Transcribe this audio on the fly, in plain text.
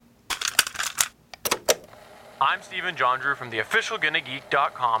I'm Stephen John Drew from the official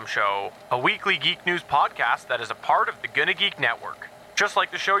GonnaGeek.com show, a weekly geek news podcast that is a part of the Gonna Geek Network, just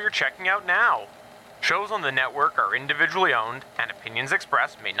like the show you're checking out now. Shows on the network are individually owned, and opinions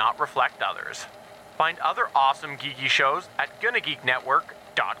expressed may not reflect others. Find other awesome geeky shows at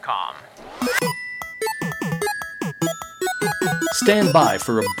GonnaGeekNetwork.com. Stand by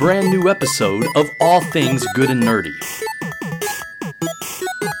for a brand new episode of All Things Good and Nerdy.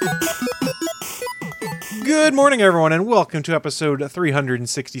 Good morning, everyone, and welcome to episode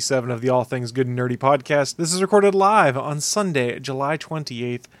 367 of the All Things Good and Nerdy podcast. This is recorded live on Sunday, July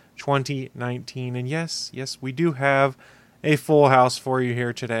 28th, 2019. And yes, we do have a full house for you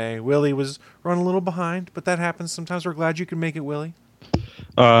here today. Willie was running a little behind, but that happens sometimes. We're glad you can make it, Willie.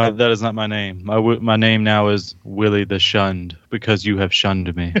 That is not my name. My name now is Willie the Shunned, because you have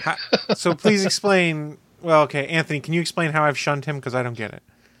shunned me. So please explain. Well, okay, Anthony, can you explain how I've shunned him? Because I don't get it.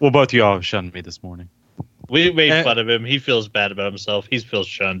 Well, both of y'all have shunned me this morning. We made fun of him. He feels bad about himself. He feels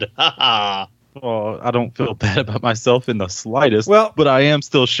shunned. Ha ha. Well, I don't feel bad about myself in the slightest, but I am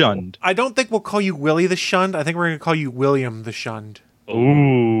still shunned. I don't think we'll call you Willie the Shunned. I think we're going to call you William the Shunned.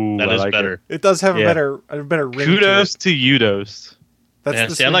 Ooh, that is better. It does have a better ring. Kudos to Udos.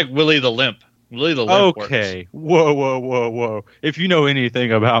 I like Willie the Limp. Willie the Limp Okay. Works. Whoa. If you know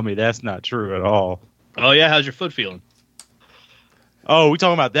anything about me, that's not true at all. Oh, yeah? How's your foot feeling? Oh, we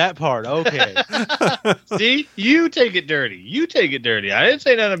talking about that part. Okay. See? You take it dirty. I didn't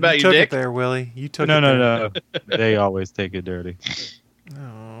say nothing about you, took Dick. it there, Willie. You took it there. No. They always take it dirty.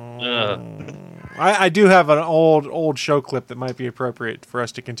 I do have an old show clip that might be appropriate for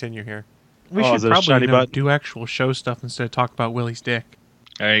us to continue here. We should probably do actual show stuff instead of talk about Willie's dick.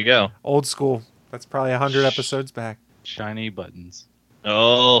 There you go. Old school. That's probably 100 episodes back. Shiny buttons.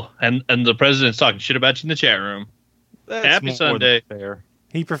 Oh, and the president's talking shit about you in the chat room. That's Happy Sunday. Fair.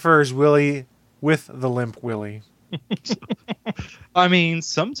 He prefers Willie with the limp Willie. I mean,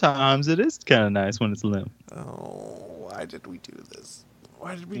 sometimes it is kind of nice when it's limp. Oh, why did we do this?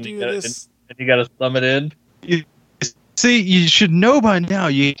 And you got to thumb it in? See, you should know by now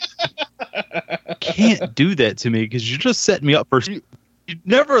you can't do that to me because you're just setting me up for... You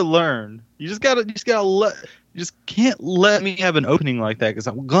never learn. You just can't let me have an opening like that because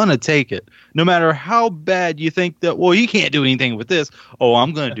I'm going to take it. No matter how bad you think that, well, you can't do anything with this. Oh,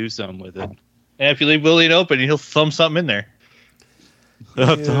 I'm going to do something with it. And if you leave Willie open, he'll thumb something in there.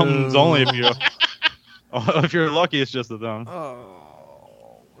 Thumb's only if you're lucky, it's just a thumb.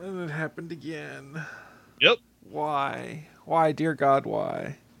 Oh, and it happened again. Yep. Why? Why, dear God,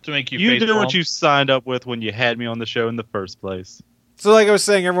 why? To make you did what you signed up with when you had me on the show in the first place. So like I was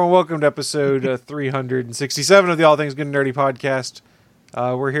saying, everyone, welcome to episode 367 of the All Things Good and Nerdy podcast.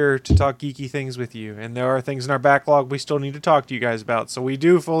 We're here to talk geeky things with you, and there are things in our backlog we still need to talk to you guys about. So we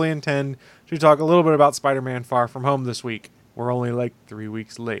do fully intend to talk a little bit about Spider-Man Far From Home this week. We're only like 3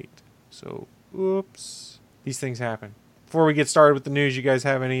 weeks late. So, oops. These things happen. Before we get started with the news, you guys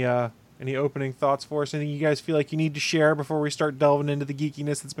have any opening thoughts for us? Anything you guys feel like you need to share before we start delving into the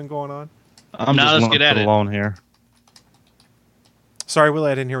geekiness that's been going on? Let's get at it. Alone here. Sorry,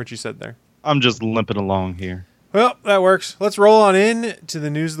 Willie, I didn't hear what you said there. I'm just limping along here. Well, that works. Let's roll on in to the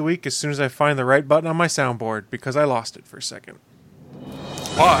news of the week as soon as I find the right button on my soundboard, because I lost it for a second.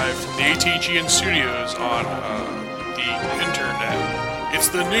 Live from the ATGN studios on the internet, it's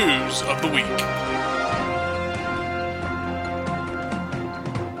the news of the week.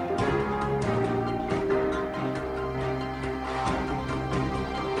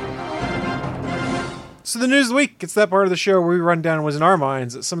 So the news of the week, it's that part of the show where we run down what's in our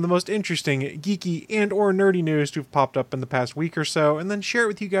minds some of the most interesting, geeky, and or nerdy news to have popped up in the past week or so, and then share it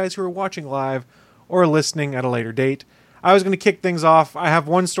with you guys who are watching live or listening at a later date. I was going to kick things off. I have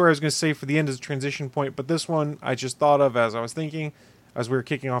one story I was going to say for the end as a transition point, but this one I just thought of as I was thinking, as we were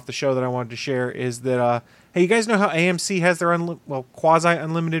kicking off the show that I wanted to share, is that, hey, you guys know how AMC has their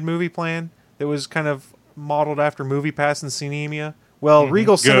quasi-unlimited movie plan that was kind of modeled after MoviePass and Cinemia? Well,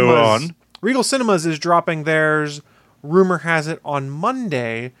 Regal Cinemas is dropping theirs, rumor has it, on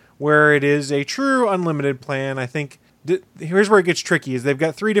Monday, where it is a true unlimited plan. I think, here's where it gets tricky, is they've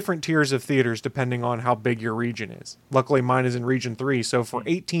got 3 different tiers of theaters depending on how big your region is. Luckily, mine is in Region 3, so for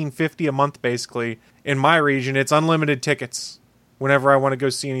 $18.50 a month, basically, in my region, it's unlimited tickets. Whenever I want to go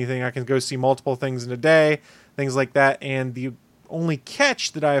see anything, I can go see multiple things in a day, things like that, and the only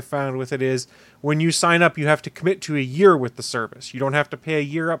catch that I have found with it is when you sign up, you have to commit to a year with the service. You don't have to pay a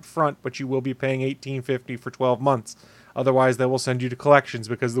year up front, but you will be paying $18.50 for 12 months. Otherwise, they will send you to collections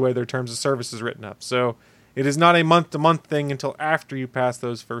because of the way their terms of service is written up. So it is not a month-to-month thing until after you pass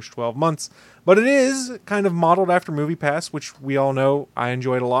those first 12 months. But it is kind of modeled after MoviePass, which we all know I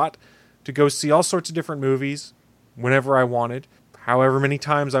enjoyed a lot. to go see all sorts of different movies whenever I wanted, however many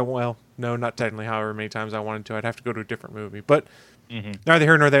times well, no, not technically however many times I wanted to. I'd have to go to a different movie, but neither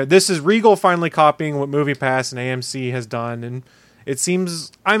here nor there. This is Regal finally copying what MoviePass and AMC has done, and it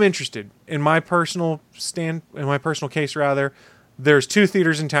seems I'm interested. In my personal case, rather, there's 2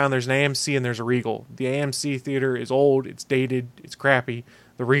 theaters in town. There's an AMC and there's a Regal. The AMC theater is old, it's dated, it's crappy.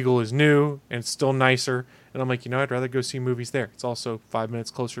 The Regal is new and it's still nicer. And I'm like, I'd rather go see movies there. It's also 5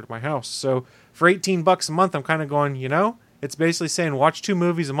 minutes closer to my house. So for $18 a month, I'm kind of going, it's basically saying watch 2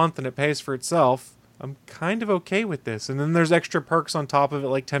 movies a month and it pays for itself. I'm kind of okay with this. And then there's extra perks on top of it,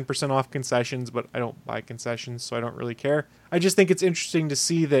 like 10% off concessions, but I don't buy concessions, so I don't really care. I just think it's interesting to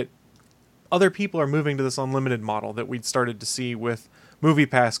see that other people are moving to this unlimited model that we'd started to see with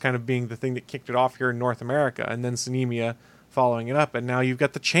MoviePass kind of being the thing that kicked it off here in North America, and then Cinemia following it up. And now you've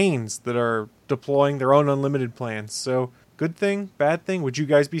got the chains that are deploying their own unlimited plans. So good thing, bad thing? Would you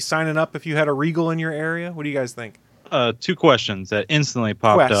guys be signing up if you had a Regal in your area? What do you guys think? 2 questions that instantly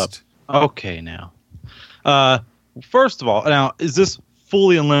popped up. Okay, now. First of all, now, is this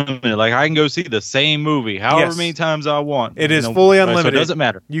fully unlimited? Like, I can go see the same movie however many times I want. It is fully unlimited. So it doesn't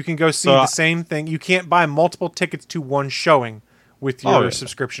matter. You can go see the same thing. You can't buy multiple tickets to one showing with your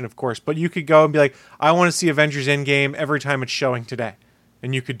subscription, of course. But you could go and be like, I want to see Avengers Endgame every time it's showing today.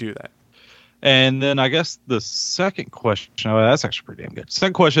 And you could do that. And then I guess the second question, that's actually pretty damn good.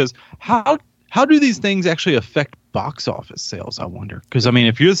 Second question is, how do these things actually affect box office sales, I wonder? Because,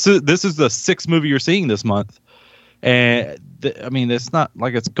 if this is the 6th movie you're seeing this month, and it's not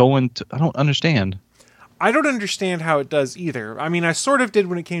like it's going to... I don't understand. I don't understand how it does either. I sort of did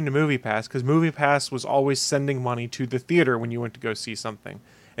when it came to MoviePass, because MoviePass was always sending money to the theater when you went to go see something.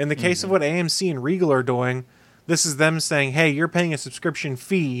 In the case of what AMC and Regal are doing, this is them saying, hey, you're paying a subscription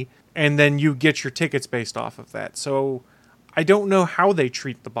fee, and then you get your tickets based off of that. So I don't know how they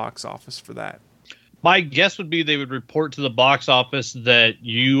treat the box office for that. My guess would be they would report to the box office that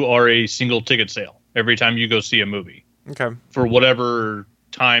you are a single ticket sale every time you go see a movie. Okay. For whatever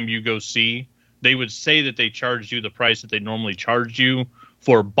time you go see, they would say that they charged you the price that they normally charge you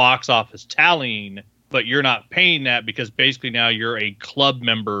for box office tallying, but you're not paying that because basically now you're a club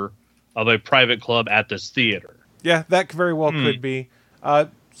member of a private club at this theater. Yeah, that very well could be.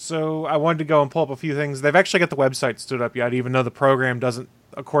 So I wanted to go and pull up a few things. They've actually got the website stood up yet, even though the program doesn't,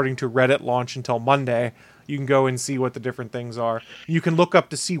 according to Reddit, launch until Monday. You can go and see what the different things are. You can look up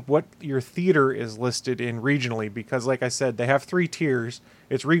to see what your theater is listed in regionally, because like I said, they have 3 tiers.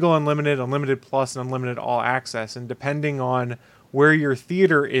 It's Regal Unlimited, Unlimited Plus, and Unlimited All Access. And depending on where your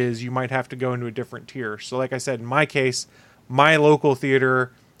theater is, you might have to go into a different tier. So like I said, in my case, my local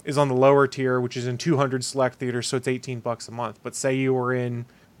theater is on the lower tier, which is in 200 select theaters, so it's $18 a month. But say you were in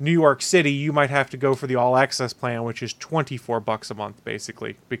New York City, you might have to go for the all access plan, which is $24 a month,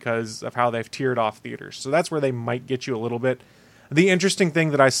 basically, because of how they've tiered off theaters. So that's where they might get you a little bit. The interesting thing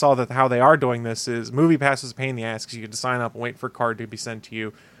that I saw that how they are doing this is MoviePass is a pain in the ass because you have to sign up and wait for a card to be sent to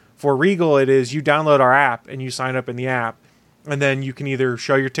you. For Regal, it is you download our app and you sign up in the app, and then you can either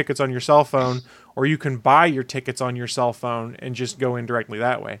show your tickets on your cell phone or you can buy your tickets on your cell phone and just go in directly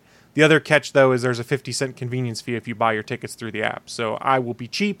that way. The other catch, though, is there's a 50-cent convenience fee if you buy your tickets through the app. So I will be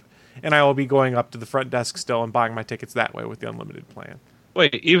cheap, and I will be going up to the front desk still and buying my tickets that way with the unlimited plan.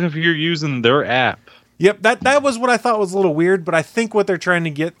 Wait, even if you're using their app? Yep, that was what I thought was a little weird, but I think what they're trying to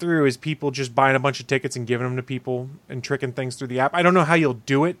get through is people just buying a bunch of tickets and giving them to people and tricking things through the app. I don't know how you'll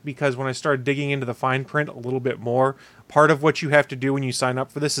do it, because when I started digging into the fine print a little bit more, part of what you have to do when you sign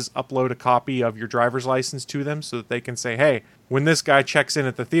up for this is upload a copy of your driver's license to them so that they can say, hey, when this guy checks in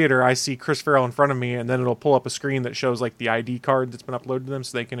at the theater, I see Chris Farrell in front of me, and then it'll pull up a screen that shows like the ID card that's been uploaded to them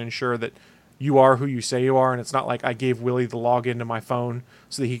so they can ensure that you are who you say you are, and it's not like I gave Willie the login to my phone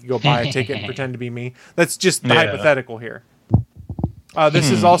so that he could go buy a ticket and pretend to be me. That's just the hypothetical here.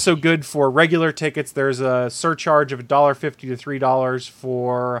 This is also good for regular tickets. There's a surcharge of $1.50 to $3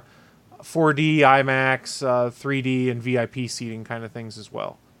 for 4D, IMAX, 3D, and VIP seating kind of things as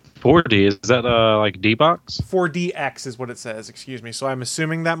well. 4D, is that like D-Box? 4DX is what it says, excuse me. So I'm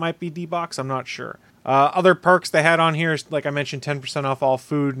assuming that might be D-Box. I'm not sure. Other perks they had on here is, like I mentioned, 10% off all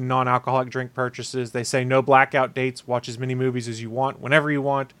food and non-alcoholic drink purchases. They say no blackout dates, watch as many movies as you want, whenever you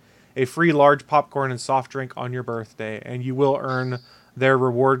want, a free large popcorn and soft drink on your birthday, and you will earn their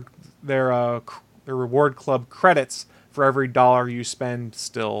reward club credits for every dollar you spend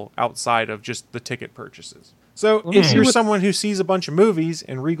still outside of just the ticket purchases. So if you're someone who sees a bunch of movies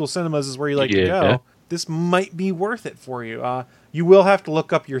and Regal Cinemas is where you like to go, this might be worth it for you. You will have to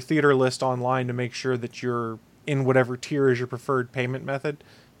look up your theater list online to make sure that you're in whatever tier is your preferred payment method.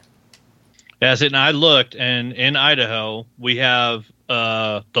 That's it. And I looked, and in Idaho, we have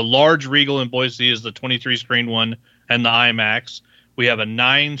The large Regal in Boise is the 23 screen one and the IMAX. We have a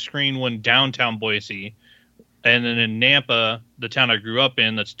 9 screen one downtown Boise. And then in Nampa, the town I grew up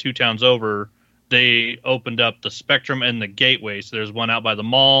in, that's 2 towns over, they opened up the Spectrum and the Gateway. So there's one out by the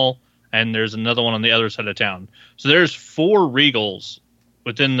mall, and there's another one on the other side of town. So there's 4 Regals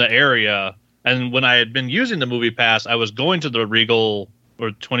within the area. And when I had been using the Movie Pass, I was going to the Regal,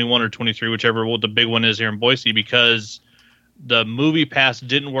 or 21 or 23, whichever what the big one is here in Boise, because the Movie Pass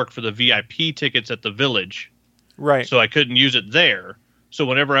didn't work for the VIP tickets at the Village. Right. So I couldn't use it there. So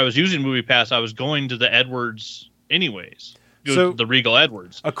whenever I was using Movie Pass, I was going to the Edwards anyways. To the Regal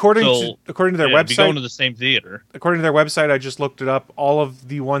Edwards. According to their website, be going to the same theater. According to their website, I just looked it up. All of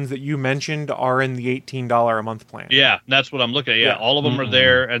the ones that you mentioned are in the $18 a month plan. Yeah, that's what I'm looking at. Yeah, all of them are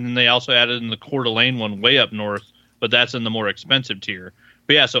there, and then they also added in the Coeur d'Alene one way up north, but that's in the more expensive tier.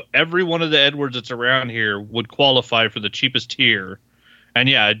 But yeah, so every one of the Edwards that's around here would qualify for the cheapest tier, and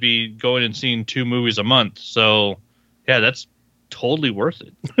yeah, I'd be going and seeing 2 movies a month. So yeah, that's totally worth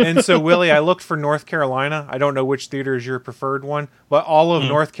it. And so, Willie, I looked for North Carolina. I don't know which theater is your preferred one, but all of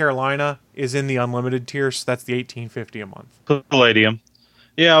North Carolina is in the unlimited tier, so that's the $18.50 a month. Palladium.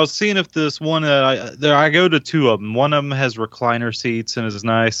 Yeah, I was seeing if this one I go to 2 of them. One of them has recliner seats and is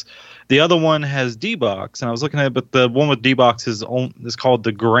nice. The other one has D-Box, and I was looking at it, but the one with D-Box is called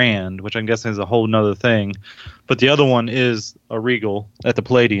the Grand, which I'm guessing is a whole nother thing. But the other one is a Regal at the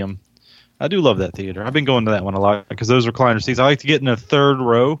Palladium. I do love that theater. I've been going to that one a lot because those recliner seats. I like to get in a 3rd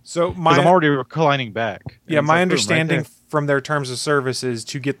row because I'm already reclining back. Yeah, my understanding from their terms of service is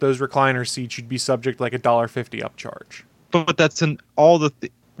to get those recliner seats, you'd be subject to like a $1.50 upcharge. But that's in all the.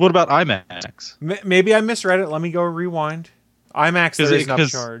 What about IMAX? Maybe I misread it. Let me go rewind. IMAX there is an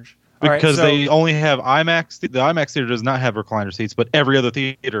upcharge. Because they only have IMAX. The IMAX theater does not have recliner seats, but every other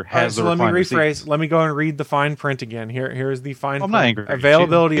theater has the recliner seats. Let me rephrase. Let me go and read the fine print again. Here is the fine print. Not angry.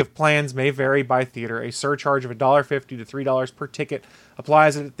 Availability of plans may vary by theater. A surcharge of $1.50 to $3 per ticket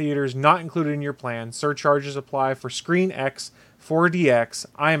applies at theaters not included in your plan. Surcharges apply for Screen X, 4DX,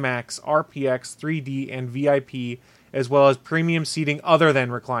 IMAX, RPX, 3D, and VIP, as well as premium seating other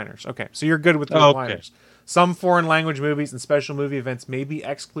than recliners. Okay, so you're good with the recliners. Some foreign language movies and special movie events may be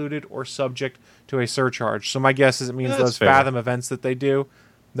excluded or subject to a surcharge. So my guess is it means those Fathom events that they do,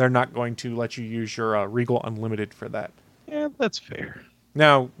 they're not going to let you use your Regal Unlimited for that. Yeah, that's fair.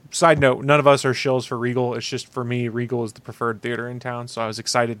 Now, side note, none of us are shills for Regal. It's just for me, Regal is the preferred theater in town, so I was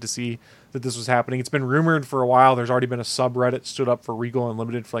excited to see that this was happening. It's been rumored for a while. There's already been a subreddit stood up for Regal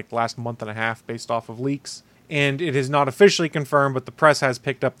Unlimited for like the last month and a half based off of leaks. And it is not officially confirmed, but the press has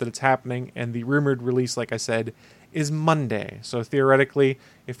picked up that it's happening, and the rumored release, like I said, is Monday. So theoretically,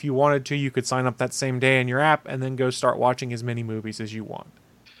 if you wanted to, you could sign up that same day in your app and then go start watching as many movies as you want.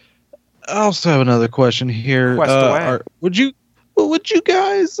 I also have another question here. Would you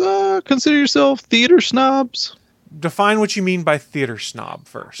guys consider yourself theater snobs? Define what you mean by theater snob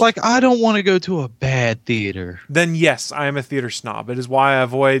first. Like, I don't want to go to a bad theater. Then yes, I am a theater snob. It is why I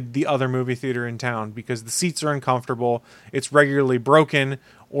avoid the other movie theater in town, because the seats are uncomfortable, it's regularly broken,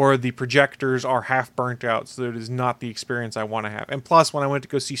 or the projectors are half burnt out, so it is not the experience I want to have. And plus, when I went to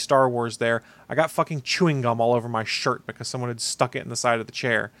go see Star Wars there, I got fucking chewing gum all over my shirt because someone had stuck it in the side of the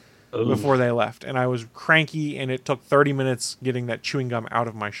chair before they left. And I was cranky, and it took 30 minutes getting that chewing gum out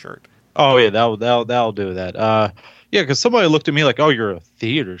of my shirt. Oh yeah, that'll do that. Yeah, because somebody looked at me like, "Oh, you're a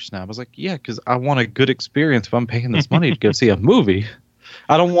theater snob." I was like, "Yeah, because I want a good experience if I'm paying this money to go see a movie.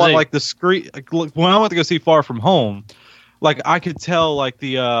 I don't want like the screen. Like, when I went to go see Far From Home, like I could tell like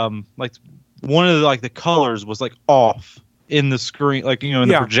the like one of the like the colors was like off in the screen, like in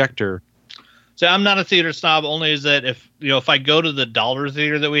the projector. So I'm not a theater snob. Only is that if I go to the dollar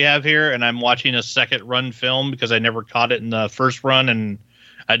theater that we have here and I'm watching a second run film because I never caught it in the first run and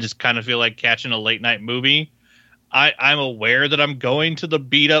I just kind of feel like catching a late night movie. I'm aware that I'm going to the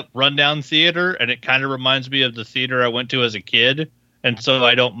beat up rundown theater, and it kind of reminds me of the theater I went to as a kid. And so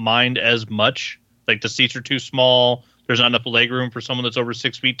I don't mind as much. Like the seats are too small. There's not enough leg room for someone that's over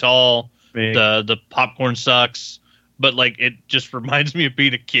 6 feet tall. The popcorn sucks, but like, it just reminds me of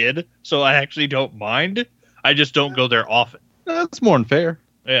being a kid. So I actually don't mind. I just don't go there often. That's more than fair.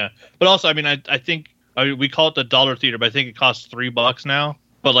 Yeah. But also, I mean, I think we call it the dollar theater, but I think it costs $3 now.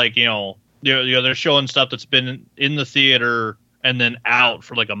 But like, they're showing stuff that's been in the theater and then out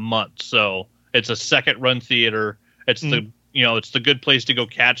for like a month. So it's a second run theater. It's it's the good place to go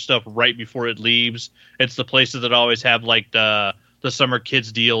catch stuff right before it leaves. It's the places that always have like the summer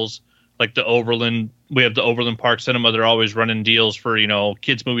kids deals, like the Overland. We have the Overland Park Cinema. They're always running deals for,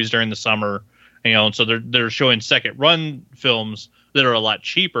 kids movies during the summer, and so they're showing second run films that are a lot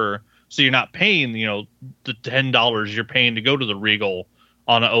cheaper. So you're not paying, the $10 you're paying to go to the Regal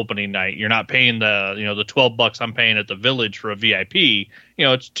on an opening night. You're not paying the $12 I'm paying at the Village for a VIP.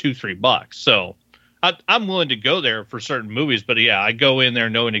 It's $2-3. So I'm willing to go there for certain movies, but yeah, I go in there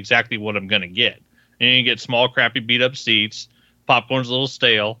knowing exactly what I'm going to get. And you get small, crappy, beat up seats. Popcorn's a little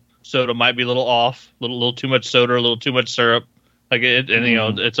stale. Soda might be a little off. A little too much soda, a little too much syrup.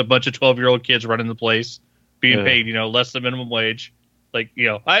 It's a bunch of 12-year-old kids running the place, being paid, less than minimum wage.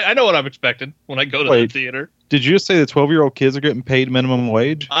 I know what I'm expecting when I go to the theater. Did you just say the 12-year-old kids are getting paid minimum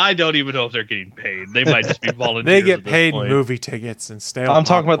wage? I don't even know if they're getting paid. They might just be volunteers. They get paid movie tickets and stale. I'm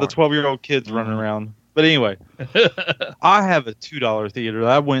talking about the 12-year-old kids running around. But anyway, I have a $2 theater.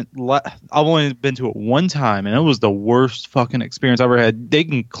 I've only been to it one time, and it was the worst fucking experience I ever had. They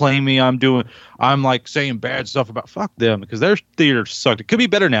can claim me I'm like saying bad stuff about fuck them because their theater sucked. It could be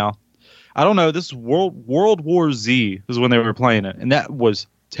better now. I don't know. This is World War Z is when they were playing it, and that was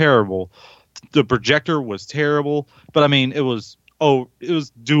terrible. The projector was terrible, but I mean, it was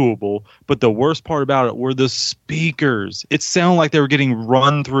doable. But the worst part about it were the speakers. It sounded like they were getting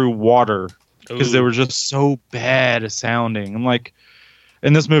run through water because they were just so bad sounding. I'm like,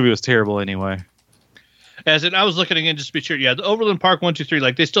 and this movie was terrible anyway. As in, I was looking again just to be sure. Yeah, the Overland Park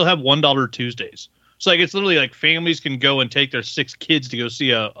 123, they still have $1 Tuesdays. So it's literally families can go and take their 6 kids to go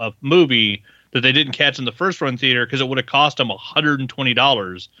see a movie that they didn't catch in the first run theater because it would have cost them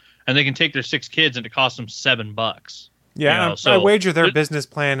 $120, and they can take their 6 kids and it costs them $7. Yeah, I wager their business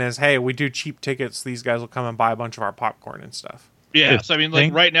plan is, hey, we do cheap tickets. These guys will come and buy a bunch of our popcorn and stuff. Yeah, so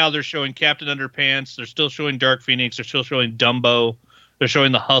right now they're showing Captain Underpants. They're still showing Dark Phoenix. They're still showing Dumbo. They're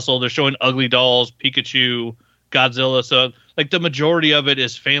showing The Hustle. They're showing Ugly Dolls, Pikachu, Godzilla. So the majority of it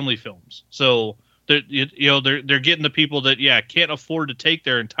is family films. So they're getting the people that can't afford to take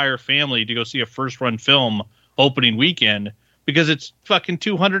their entire family to go see a first run film opening weekend because it's fucking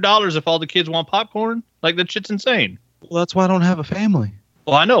 $200 if all the kids want popcorn. That shit's insane. Well, that's why I don't have a family.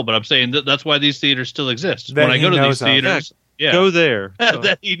 Well, I know, but I'm saying that's why these theaters still exist. When I go to these theaters, go there.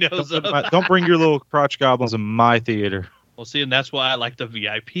 That he knows. Don't bring your little crotch goblins in my theater. Well, see, and that's why I like the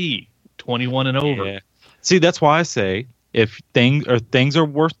VIP, 21 and over. Yeah. See, that's why I say if things are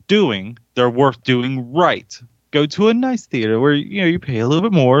worth doing, they're worth doing right. Go to a nice theater where you pay a little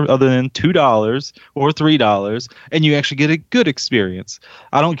bit more, other than $2 or $3, and you actually get a good experience.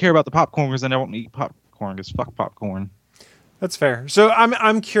 I don't care about the popcorn because I don't eat popcorn because fuck popcorn. That's fair. So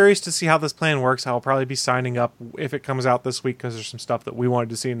I'm curious to see how this plan works. I'll probably be signing up if it comes out this week because there's some stuff that we wanted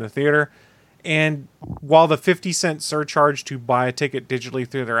to see in the theater. And while the 50-cent surcharge to buy a ticket digitally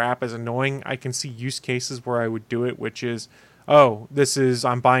through their app is annoying, I can see use cases where I would do it, which is,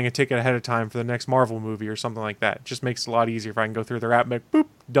 I'm buying a ticket ahead of time for the next Marvel movie or something like that. It just makes it a lot easier if I can go through their app and make boop,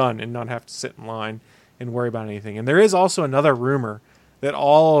 done, and not have to sit in line and worry about anything. And there is also another rumor that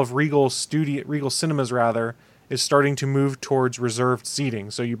all of Regal Cinemas is starting to move towards reserved seating.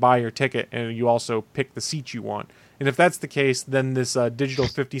 So you buy your ticket and you also pick the seat you want. And if that's the case, then this digital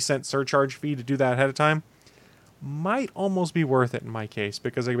 50-cent surcharge fee to do that ahead of time might almost be worth it in my case.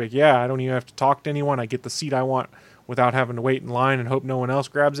 Because I don't even have to talk to anyone. I get the seat I want without having to wait in line and hope no one else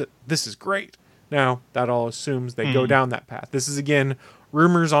grabs it. This is great. Now, that all assumes they go down that path. This is, again,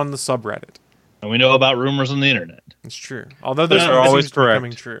 rumors on the subreddit. And we know about rumors on the internet. It's true. Although those are always correct.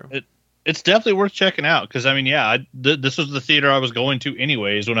 Becoming true. It's definitely worth checking out because, this was the theater I was going to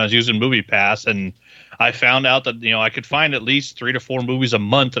anyways when I was using MoviePass, and I found out that, I could find at least 3 to 4 movies a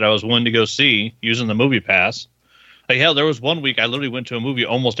month that I was willing to go see using the MoviePass. Hell, there was one week I literally went to a movie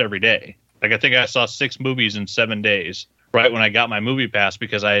almost every day. I think I saw 6 movies in 7 days right when I got my MoviePass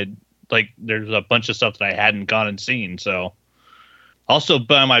because I had, there's a bunch of stuff that I hadn't gone and seen. So also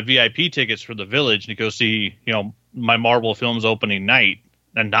buy my VIP tickets for the Village to go see, my Marvel films opening night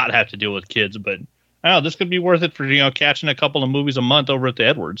and not have to deal with kids. But this could be worth it for, catching a couple of movies a month over at the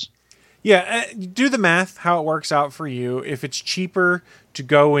Edwards. Yeah, do the math, how it works out for you. If it's cheaper to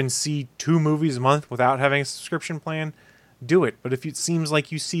go and see 2 movies a month without having a subscription plan, do it. But if it seems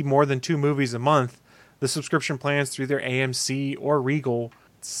like you see more than 2 movies a month, the subscription plans through their AMC or Regal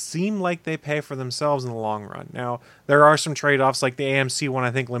seem like they pay for themselves in the long run. Now, there are some trade-offs, like the AMC one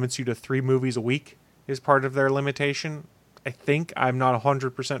I think limits you to 3 movies a week is part of their limitation. I think I'm not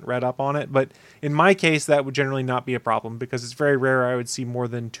 100% read up on it, but in my case, that would generally not be a problem because it's very rare I would see more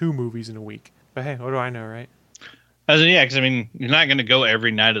than 2 movies in a week. But hey, what do I know, right? Because you're not going to go every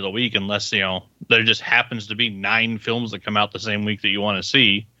night of the week unless, there just happens to be 9 films that come out the same week that you want to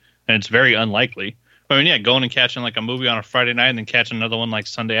see, and it's very unlikely. Going and catching a movie on a Friday night and then catching another one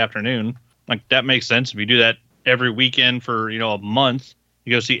Sunday afternoon, that makes sense. If you do that every weekend for, a month,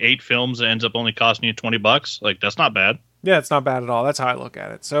 you go see 8 films, it ends up only costing you $20. That's not bad. Yeah, it's not bad at all. That's how I look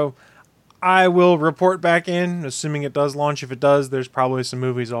at it. So I will report back in, assuming it does launch. If it does, there's probably some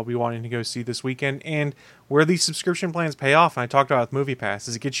movies I'll be wanting to go see this weekend. And where these subscription plans pay off, and I talked about with MoviePass,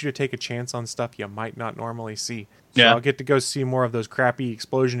 is it gets you to take a chance on stuff you might not normally see. So I'll get to go see more of those crappy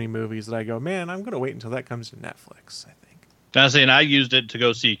explosion-y movies that I go, man, I'm going to wait until that comes to Netflix, I think. I used it to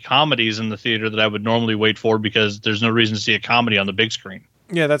go see comedies in the theater that I would normally wait for because there's no reason to see a comedy on the big screen.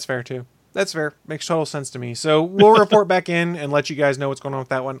 Yeah, that's fair, too. That's fair. Makes total sense to me. So we'll report back in and let you guys know what's going on with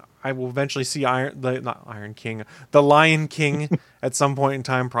that one. I will eventually see The Lion King at some point in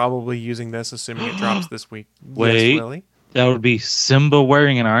time, probably using this, assuming it drops this week. Wait, yes, Willie? That would be Simba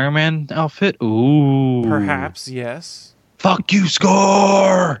wearing an Iron Man outfit? Ooh. Perhaps, yes. Fuck you,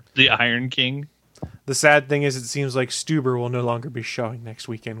 Score! The Iron King. The sad thing is it seems like Stuber will no longer be showing next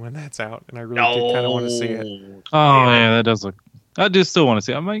weekend when that's out, and I really do kind of want to see it. Oh, yeah, that does look... I do still want to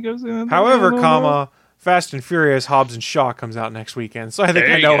see it. I might go see that. However, Fast and Furious Hobbs and Shaw comes out next weekend, so I think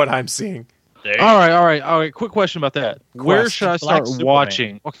I know what I'm seeing. All right. Quick question about that. Where should I start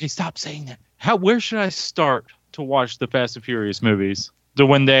watching? Okay, stop saying that. Where should I start to watch the Fast and Furious movies? The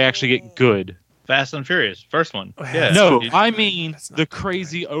when they actually get good. Fast and Furious, first one. Yeah. No, I mean the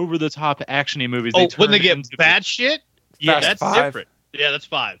crazy over-the-top actiony movies. Oh, when they get bad shit? Yeah, that's 5. different. Yeah, that's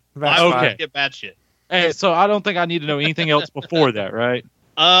 5. Okay. Get bad shit. Hey, so I don't think I need to know anything else before that, right?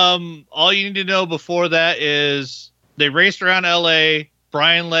 All you need to know before that is they raced around LA.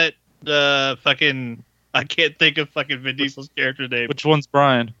 Brian let the fucking I can't think of fucking Vin Diesel's character name. Which one's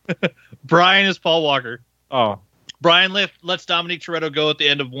Brian? Brian is Paul Walker. Oh. Brian lets Dominic Toretto go at the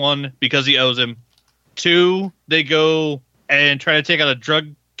end of 1 because he owes him. 2, they go and try to take out a drug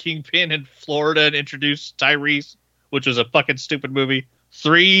kingpin in Florida and introduce Tyrese, which was a fucking stupid movie.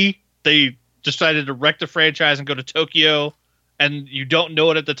 3, they decided to wreck the franchise and go to Tokyo, and you don't know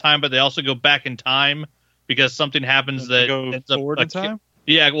it at the time, but they also go back in time because something happens that go ends forward up in time.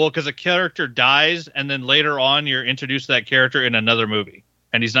 Yeah, well, because a character dies, and then later on you're introduced to that character in another movie,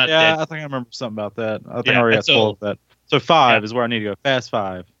 and he's not dead. I think I remember something about that. I think I already got spoiled with that. So 5 is where I need to go. Fast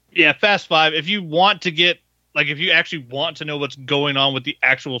 5. Yeah, Fast 5. If you want to get if you actually want to know what's going on with the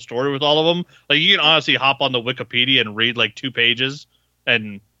actual story with all of them, you can honestly hop on the Wikipedia and read 2 pages,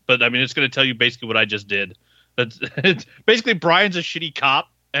 but I mean, it's going to tell you basically what I just did. It's basically Brian's a shitty cop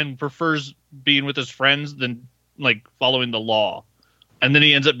and prefers being with his friends than following the law. And then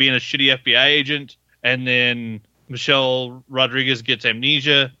he ends up being a shitty FBI agent. And then Michelle Rodriguez gets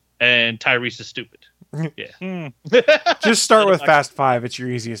amnesia and Tyrese is stupid. Yeah. Just start with Fast 5. It's your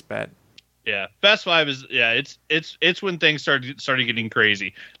easiest bet. Yeah. Fast 5 is, it's when things started getting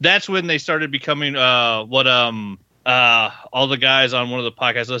crazy. That's when they started becoming, all the guys on one of the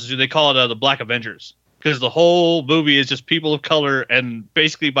podcasts listen to, they call it the Black Avengers, because the whole movie is just people of color, and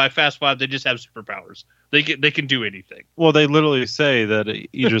basically by Fast 5 they just have superpowers. They can do anything. Well, they literally say that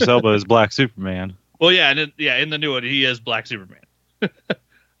Idris Elba is Black Superman. Well, yeah, in the new one he is Black Superman. But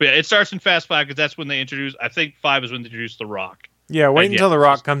yeah, it starts in Fast 5 because that's when they introduce. I think 5 is when they introduce The Rock. Yeah, wait until The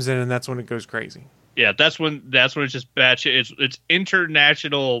Rock comes in, and that's when it goes crazy. Yeah, that's when it's just batshit. It's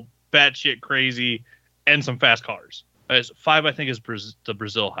international batshit crazy. And some fast cars. 5, I think, is the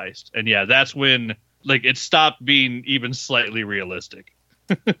Brazil heist. And yeah, that's when it stopped being even slightly realistic.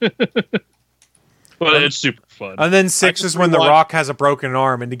 But it's super fun. And then 6 is when The Rock has a broken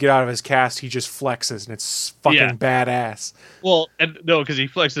arm, and to get out of his cast, he just flexes, and it's fucking badass. Well, and no, because he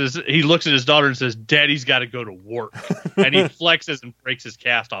flexes. He looks at his daughter and says, "Daddy's got to go to work," and he flexes and breaks his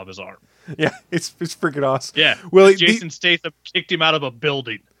cast off his arm. Yeah, it's freaking awesome. Yeah, Jason Statham kicked him out of a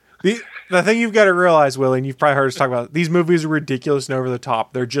building. The thing you've got to realize, Willie, and you've probably heard us talk about it, these movies are ridiculous and over the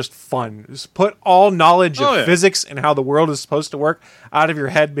top. They're just fun. Just put all knowledge of physics and how the world is supposed to work out of your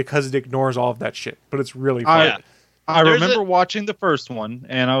head because it ignores all of that shit. But it's really fun. I remember watching the first one,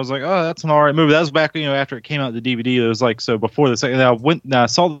 and I was like, oh, that's an all right movie. That was back after it came out the DVD. It was so before the second. I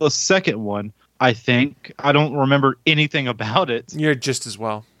saw the second one, I think. I don't remember anything about it. You're just as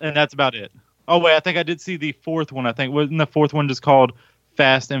well. And that's about it. Oh, wait, I think I did see the fourth one. I think. Wasn't the fourth one just called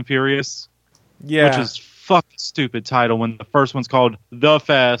Fast and Furious? Yeah. Which is fucking stupid title when the first one's called The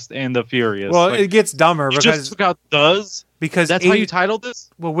Fast and the Furious. Well, it gets dumber because just took out does because that's 8, how you titled this.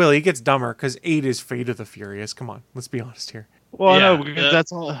 Well, Willie, it gets dumber because 8 is Fate of the Furious. Come on, let's be honest here. Well, no,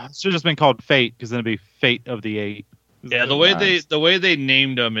 that's all. It should have just been called Fate because then it'd be Fate of the 8. Yeah, the way they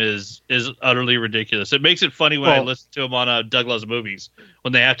named them is utterly ridiculous. It makes it funny when I listen to them on Doug Loves Movies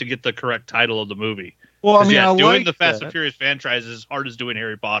when they have to get the correct title of the movie. Well, I mean, doing the Fast and Furious franchise is as hard as doing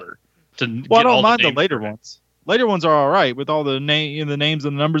Harry Potter. I don't mind the later ones. Later ones are all right with all the names and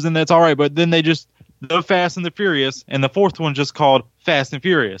the numbers, and that's all right. But then they just The Fast and the Furious, and the fourth one just called Fast and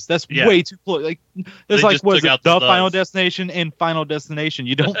Furious. That's Yeah. way too close. Like, there's They like, just what is took it? out the The Final does. Destination and Final Destination.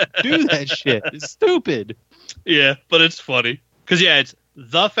 You don't do that shit. It's stupid. Yeah, but it's funny. Because, yeah, it's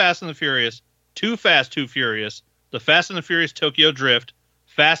The Fast and the Furious, Too Fast, Too Furious, The Fast and the Furious Tokyo Drift,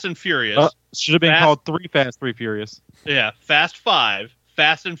 Fast and Furious. Should have been Fast- called Three Fast, Three Furious. Yeah, Fast 5,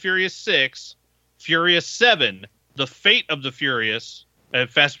 Fast and Furious 6, Furious 7, The Fate of the Furious, and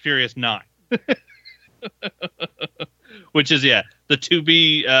Fast and Furious 9. Which is, yeah, the to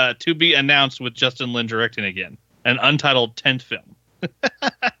be announced with Justin Lin directing again. An untitled 10th film.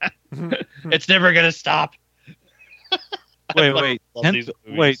 It's never going to stop. Wait. Love these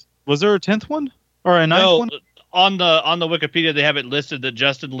movies. Wait, was there a 10th one? Or a 9th No, one? on the Wikipedia, they have it listed that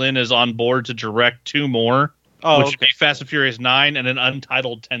Justin Lin is on board to direct 2 more. Oh, which would okay. be Fast and Furious 9 and an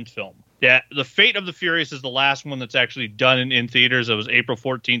untitled 10th film. Yeah, The Fate of the Furious is the last one that's actually done in theaters. It was April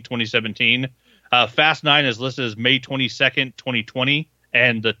 14th, 2017. Fast 9 is listed as May 22nd, 2020.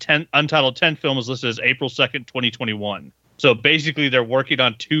 And the untitled 10th film is listed as April 2nd, 2021. So basically, they're working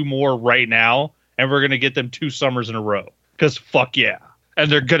on 2 more right now, and we're going to get them 2 summers in a row. Because fuck yeah.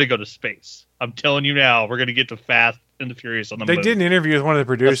 And they're going to go to space. I'm telling you now, we're going to get to Fast and the Furious on the moon. They did an interview with one of the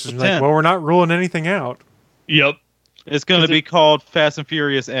producers. That's And the like, 10. well, we're not ruling anything out. Yep. It's going to be called Fast and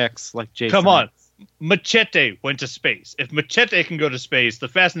Furious X, like Jason. Come on. Machete went to space. If Machete can go to space, the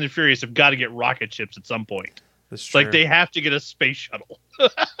Fast and the Furious have got to get rocket ships at some point. That's It's true. like they have to get a space shuttle.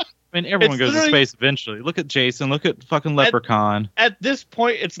 I mean, everyone It's goes to literally- space eventually. Look at Jason. Look at fucking Leprechaun. At this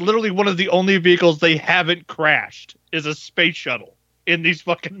point, it's literally one of the only vehicles they haven't crashed is a space shuttle in these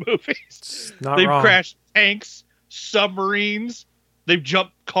fucking movies. It's not They've wrong. crashed tanks, submarines. They've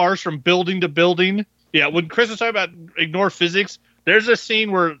jumped cars from building to building. Yeah, when Chris was talking about ignore physics, there's a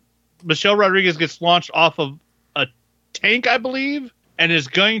scene where Michelle Rodriguez gets launched off of a tank, I believe, and is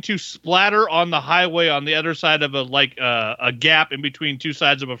going to splatter on the highway on the other side of a gap in between 2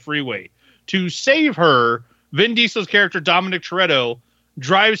 sides of a freeway. To save her, Vin Diesel's character Dominic Toretto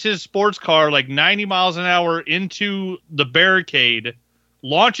drives his sports car like 90 miles an hour into the barricade,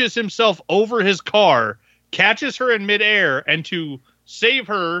 launches himself over his car, catches her in midair, and to save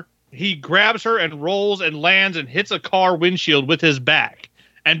her, he grabs her and rolls and lands and hits a car windshield with his back.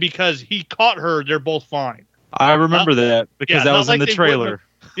 And because he caught her, they're both fine. I remember that because that not was in like the they wouldn't trailer.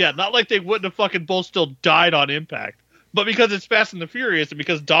 Yeah, not like they wouldn't have fucking both still died on impact. But because it's Fast and the Furious and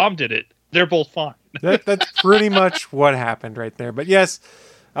because Dom did it, they're both fine. That's pretty much what happened right there. But yes,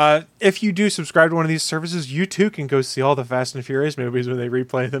 if you do subscribe to one of these services, you too can go see all the Fast and Furious movies when they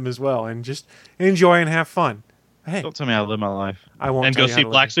replay them as well, and just enjoy and have fun. Hey, Don't tell me how to live my life. I won't. And tell go you how see to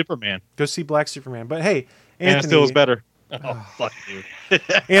Black live. Superman. Go see Black Superman. But hey, And it Anthony, still was better. Oh, fuck you.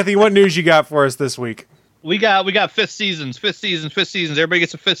 Anthony, what news you got for us this week? We got fifth seasons. Everybody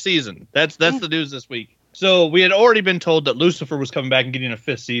gets a 5th season. That's the news this week. So we had already been told that Lucifer was coming back and getting a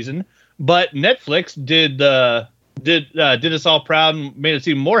 5th season, but Netflix did us all proud and made us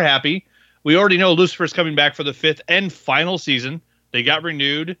even more happy. We already know Lucifer's coming back for the 5th and final season. They got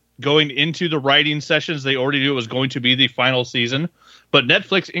renewed going into the writing sessions. They already knew it was going to be the final season, but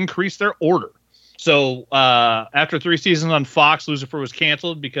Netflix increased their order. So after 3 seasons on Fox, Lucifer was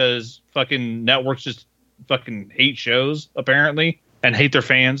canceled because fucking networks just fucking hate shows, apparently, and hate their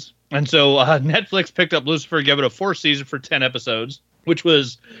fans. And so Netflix picked up Lucifer and gave it a 4th season for 10 episodes,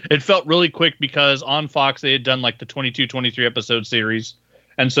 it felt really quick because on Fox they had done like the 22, 23 episode series.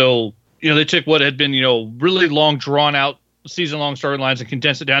 And so, they took what had been, really long, drawn out season-long storylines and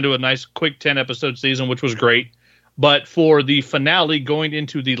condensed it down to a nice, quick 10-episode season, which was great. But for the finale going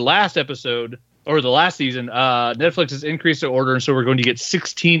into the last episode, or the last season, Netflix has increased their order, and so we're going to get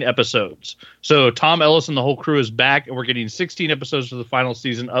 16 episodes. So Tom Ellis and the whole crew is back, and we're getting 16 episodes for the final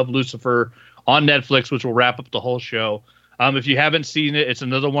season of Lucifer on Netflix, which will wrap up the whole show. If you haven't seen it, it's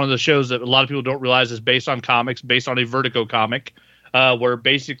another one of the shows that a lot of people don't realize is based on comics, based on a Vertigo comic, where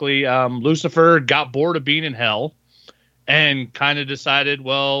basically Lucifer got bored of being in hell and kind of decided,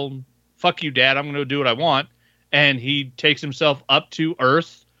 well, fuck you, Dad, I'm going to do what I want. And he takes himself up to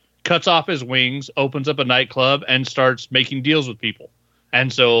Earth, cuts off his wings, opens up a nightclub, and starts making deals with people.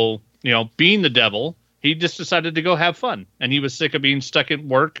 And so, being the devil, he just decided to go have fun. And he was sick of being stuck at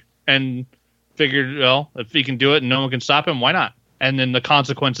work and figured, well, if he can do it and no one can stop him, why not? And then the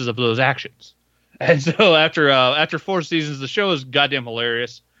consequences of those actions. And so after 4 seasons, the show is goddamn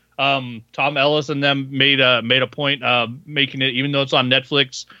hilarious. Tom Ellis and them made a point making it, even though it's on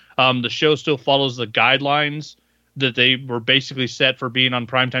Netflix, the show still follows the guidelines that they were basically set for being on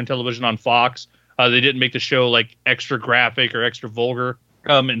primetime television on Fox. They didn't make the show like extra graphic or extra vulgar.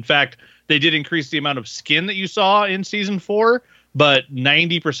 In fact, they did increase the amount of skin that you saw in season 4, but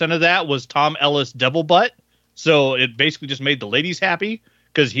 90% of that was Tom Ellis devil butt. So it basically just made the ladies happy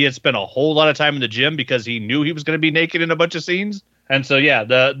because he had spent a whole lot of time in the gym because he knew he was going to be naked in a bunch of scenes. And so, yeah,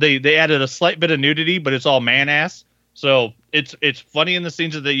 they added a slight bit of nudity, but it's all man ass. So it's funny in the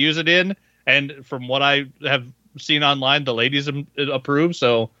scenes that they use it in. And from what I have seen online, the ladies approve.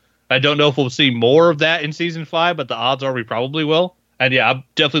 So I don't know if we'll see more of that in season 5, but the odds are we probably will. And yeah, I'm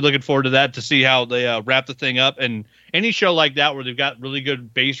definitely looking forward to that to see how they wrap the thing up. And any show like that where they've got really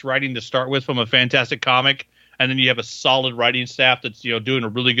good base writing to start with from a fantastic comic, and then you have a solid writing staff that's doing a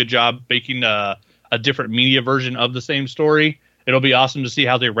really good job making a different media version of the same story. It'll be awesome to see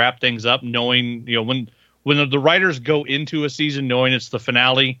how they wrap things up, knowing when the writers go into a season knowing it's the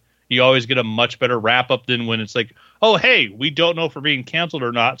finale, you always get a much better wrap up than when it's like, oh hey, we don't know if we're being canceled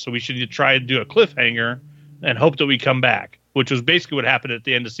or not, so we should try and do a cliffhanger and hope that we come back, which was basically what happened at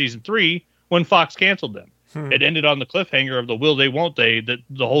the end of season 3 when Fox canceled them. It ended on the cliffhanger of the will they won't they that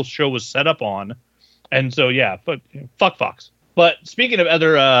the whole show was set up on. And so, yeah, fuck Fox. But speaking of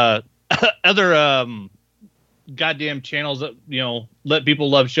other goddamn channels that, let people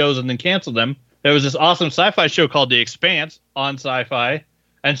love shows and then cancel them, there was this awesome sci-fi show called The Expanse on Sci-Fi.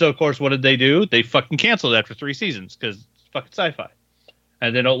 And so, of course, what did they do? They fucking canceled it after 3 seasons because it's fucking sci-fi.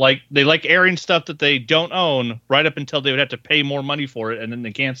 And they like airing stuff that they don't own right up until they would have to pay more money for it, and then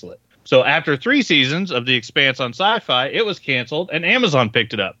they cancel it. So after 3 seasons of The Expanse on Sci-Fi, it was canceled, and Amazon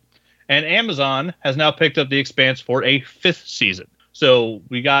picked it up. And Amazon has now picked up The Expanse for a 5th season. So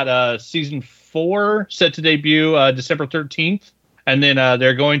we got season 4 set to debut December 13th. And then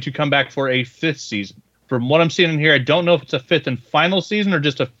they're going to come back for a 5th season. From what I'm seeing in here, I don't know if it's a 5th and final season or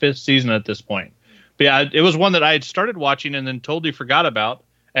just a 5th season at this point. But yeah, it was one that I had started watching and then totally forgot about.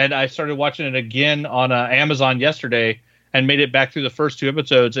 And I started watching it again on Amazon yesterday and made it back through the first 2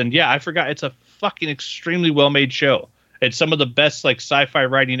 episodes. And yeah, I forgot. It's a fucking extremely well-made show. It's some of the best sci-fi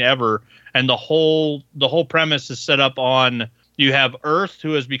writing ever, and the whole premise is set up on you have Earth,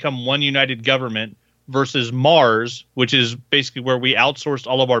 who has become one united government, versus Mars, which is basically where we outsourced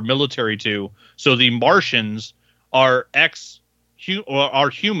all of our military to. So the Martians are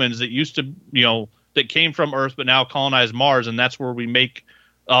humans that used to that came from Earth but now colonize Mars, and that's where we make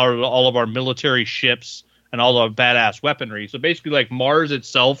all of our military ships and all the badass weaponry. So basically, Mars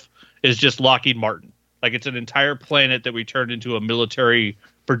itself is just Lockheed Martin. It's an entire planet that we turned into a military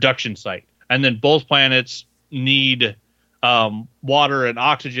production site. And then both planets need water and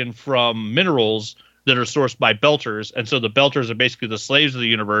oxygen from minerals that are sourced by belters. And so the belters are basically the slaves of the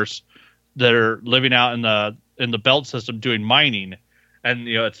universe that are living out in the belt system doing mining. And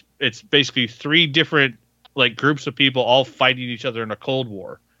it's basically 3 different groups of people all fighting each other in a Cold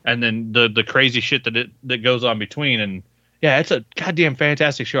War. And then the crazy shit that goes on between. And yeah, it's a goddamn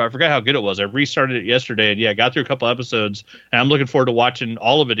fantastic show. I forgot how good it was. I restarted it yesterday, and yeah, got through a couple episodes, and I'm looking forward to watching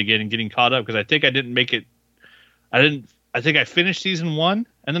all of it again and getting caught up because I think I didn't make it. I think I finished season 1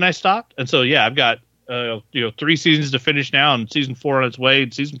 and then I stopped, and so yeah, I've got 3 seasons to finish now, and season 4 on its way,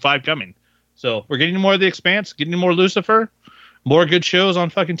 and season 5 coming. So we're getting more of The Expanse, getting more Lucifer, more good shows on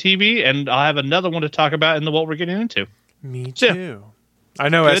fucking TV, and I'll have another one to talk about in what we're getting into. Me So, too. I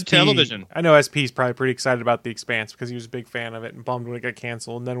know good television. I know SP's probably pretty excited about The Expanse because he was a big fan of it and bummed when it got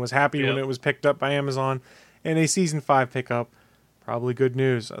canceled, and then was happy when it was picked up by Amazon and a season 5 pickup. Probably good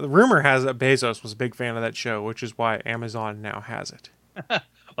news. The rumor has that Bezos was a big fan of that show, which is why Amazon now has it.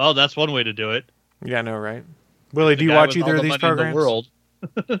 Well, that's one way to do it. Yeah, I know, right? Willie, do you watch either of these programs?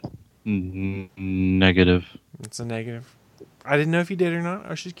 Negative. It's a negative. I didn't know if you did or not. I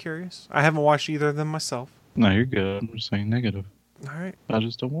was just curious. I haven't watched either of them myself. No, you're good. I'm just saying negative. All right. I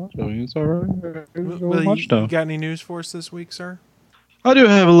just don't watch it. It's all right. Willie, you got any news for us this week, sir? I do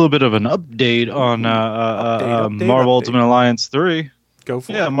have a little bit of an update on Marvel Ultimate Alliance 3. Go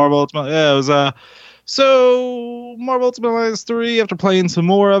for it. Yeah, Marvel Ultimate. Yeah, it was so Marvel Ultimate Alliance 3. After playing some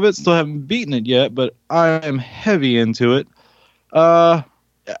more of it, still haven't beaten it yet, but I am heavy into it. I'm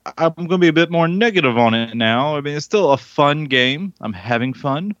going to be a bit more negative on it now. I mean, it's still a fun game. I'm having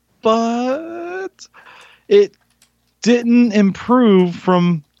fun, but it didn't improve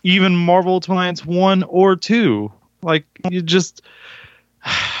from even Marvel Ultimate Alliance 1 or 2. You just...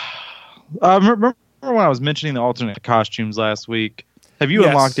 remember when I was mentioning the alternate costumes last week? Have you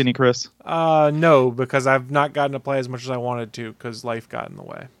unlocked any, Chris? No, because I've not gotten to play as much as I wanted to because life got in the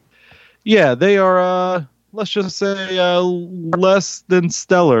way. Yeah, they are, let's just say, less than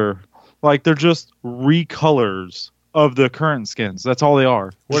stellar. They're just recolors of the current skins. That's all they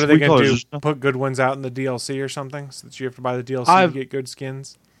are. What are they going to do? Put good ones out in the DLC or something so that you have to buy the DLC to get good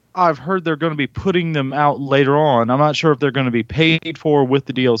skins? I've heard they're going to be putting them out later on. I'm not sure if they're going to be paid for with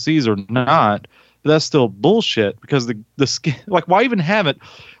the DLCs or not, But that's still bullshit because the skin, like, why even have it?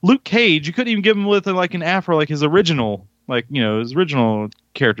 Luke Cage, you couldn't even give him with like an afro like his original, like, you know, his original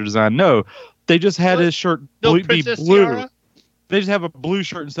character design. No, they just had his shirt be Princess blue. Tiara? They just have a blue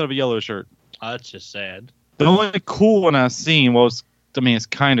shirt instead of a yellow shirt. Oh, that's just sad. The only cool one I've seen was, I mean, it's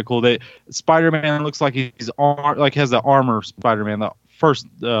kind of cool. That Spider-Man looks like he's has the armor Spider-Man, the first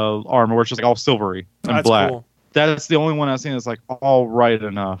armor, where it's just like all silvery and That's black. cool. That's the only one I've seen that's like all right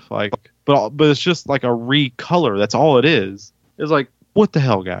enough. Like, but it's just like a recolor. That's all it is. It's like, what the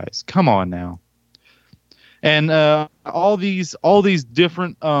hell, guys? Come on now. And all these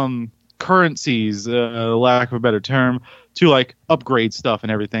different currencies, lack of a better term, to like upgrade stuff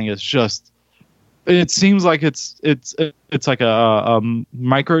and everything is just. It seems like it's like a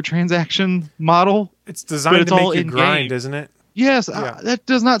microtransaction model. It's designed to all make you grind, in-game. isn't it? Yes, Yeah. that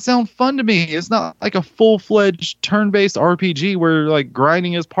does not sound fun to me. It's not like a full-fledged turn-based RPG where like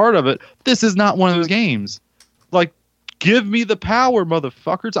grinding is part of it. This is not one of those games. Like, give me the power,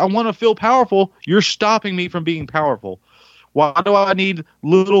 motherfuckers. I want to feel powerful. You're stopping me from being powerful. Why do I need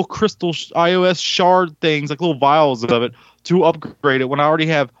little crystal iOS shard things, like little vials of it, to upgrade it when I already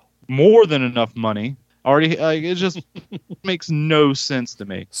have more than enough money? It just makes no sense to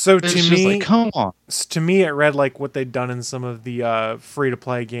me. So It's to just me, like, come on. to me, it read like what they'd done in some of the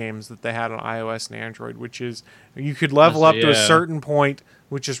free-to-play games that they had on iOS and Android, which is you could level up to a Yeah. certain point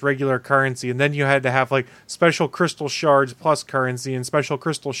with just regular currency, and then you had to have like special crystal shards plus currency, and special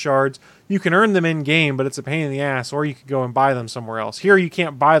crystal shards, you can earn them in-game, but it's a pain in the ass, or you could go and buy them somewhere else. Here, you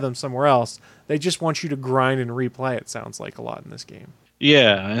can't buy them somewhere else. They just want you to grind and replay, it sounds like, a lot in this game.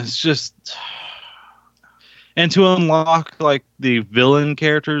 Yeah, it's just... And to unlock like the villain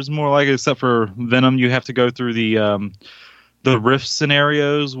characters more like, except for Venom, you have to go through the rift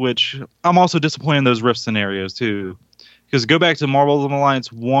scenarios, which I'm also disappointed in those rift scenarios too. Because go back to Marvel Ultimate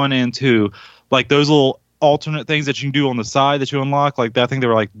Alliance 1 and 2, like those little alternate things that you can do on the side that you unlock, like I think they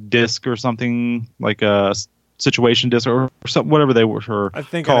were like disc or something, like a situation disc or something, whatever they were I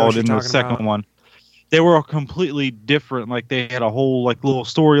think I know what called you're in the talking second about. one. They were all completely different. Like they had a whole like little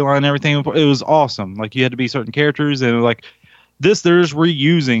storyline and everything. It was awesome. Like you had to be certain characters, and like this, they're just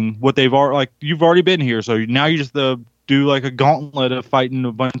reusing what they've already, like, you've already been here, so now you just do like a gauntlet of fighting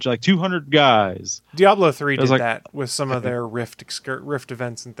a bunch, like 200 guys. Diablo 3 did like- that with some of their Rift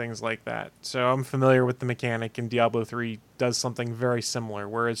events and things like that. So I'm familiar with the mechanic, and Diablo 3 does something very similar,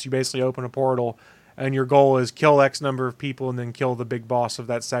 whereas you basically open a portal, and your goal is kill X number of people and then kill the big boss of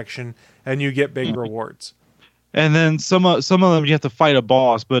that section, and you get big rewards. And then some of them you have to fight a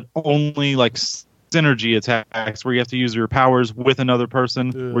boss, but only like synergy attacks where you have to use your powers with another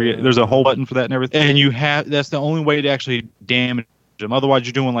person. There's a whole button for that and everything. And that's the only way to actually damage them. Otherwise,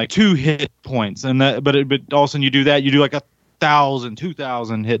 you're doing like 2 hit points, and but also when you do that, you do like 1,000,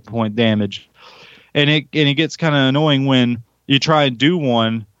 2,000 hit point damage, and it gets kind of annoying when you try and do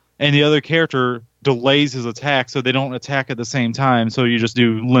one, and the other character delays his attack so they don't attack at the same time, so you just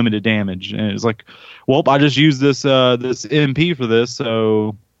do limited damage. And it's like, well, I just used this MP for this,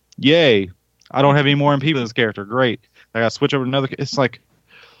 so yay, I don't have any more MP for this character. Great, I gotta switch over to another. It's like,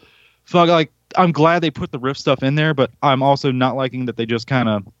 fuck, like, I'm glad they put the Rift stuff in there, but I'm also not liking that they just kind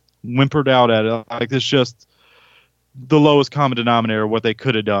of whimpered out at it. Like, it's just the lowest common denominator of what they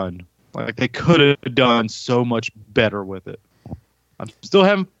could have done. Like, they could have done so much better with it. I'm still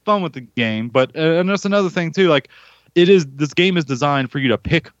having fun with the game, but and that's another thing too. Like, this game is designed for you to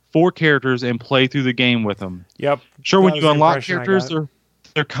pick 4 characters and play through the game with them. Yep. Sure, when That you was the unlock impression I characters, got.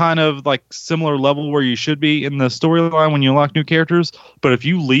 they're kind of like similar level where you should be in the storyline when you unlock new characters. But if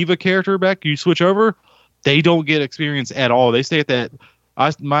you leave a character back, you switch over, they don't get experience at all. They stay at that.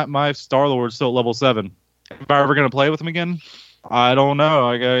 My Star-Lord's still at level 7. Am I ever gonna play with him again? I don't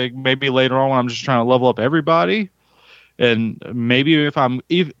know. Maybe later on when I'm just trying to level up everybody. And maybe if I'm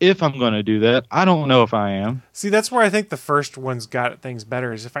going to do that, I don't know if I am. See, that's where I think the first ones got things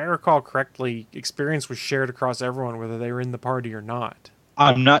better. Is if I recall correctly, experience was shared across everyone, whether they were in the party or not.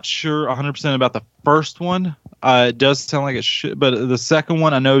 I'm not sure 100% about the first one. It does sound like it should, but the second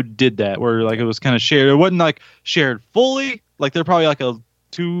one I know did that, where like it was kind of shared. It wasn't like shared fully. Like they're probably like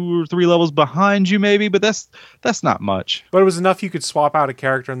 2 or 3 levels behind you, maybe, but that's not much. But it was enough you could swap out a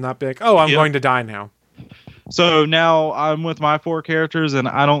character and not be like, oh, I'm going to die now. So now I'm with my 4 characters, and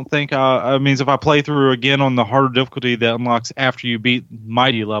I don't think it means if I play through again on the harder difficulty that unlocks after you beat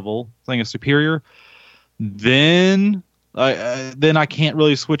Mighty level, I think it's Superior, then I can't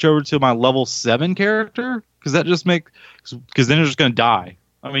really switch over to my level 7 character, because then they're just going to die.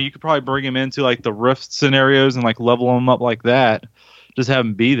 I mean, you could probably bring him into like the Rift scenarios and like level them up like that. Just have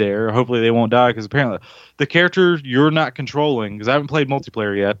them be there. Hopefully they won't die, because apparently the character you're not controlling, because I haven't played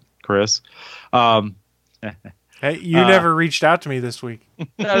multiplayer yet, Chris. Hey, you never reached out to me this week.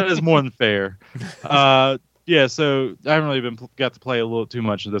 That is more than fair. Yeah, so I haven't really got to play a little too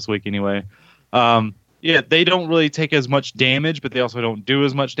much this week anyway. Yeah, they don't really take as much damage, but they also don't do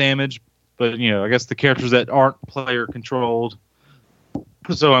as much damage. But, I guess the characters that aren't player controlled.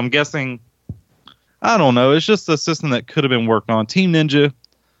 So I'm guessing, I don't know, it's just a system that could have been worked on. Team Ninja,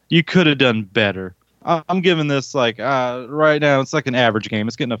 you could have done better. I'm giving this, right now, it's like an average game.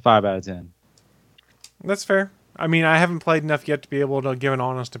 It's getting a 5 out of 10. That's fair. I mean, I haven't played enough yet to be able to give an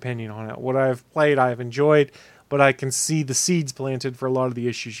honest opinion on it. What I've played, I've enjoyed, but I can see the seeds planted for a lot of the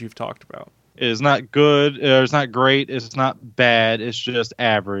issues you've talked about. It's not good. It's not great. It's not bad. It's just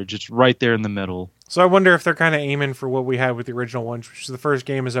average. It's right there in the middle. So I wonder if they're kind of aiming for what we had with the original one, which is the first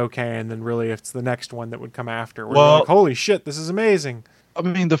game is okay, and then really it's the next one that would come after. Where you're like, holy shit, this is amazing. I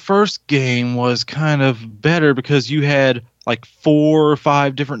mean, the first game was kind of better because you had like 4 or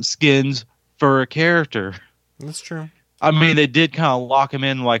 5 different skins for a character. That's true. I mean, they did kind of lock them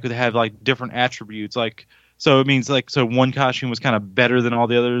in, like they have like different attributes, so it means so one costume was kind of better than all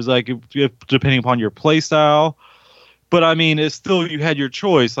the others, if depending upon your play style. But I mean, it's still, you had your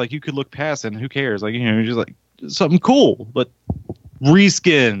choice. Like, you could look past it and who cares? Just like something cool. But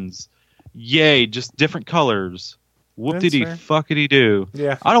reskins, yay, just different colors. Whoop-diddy fuckity-doo.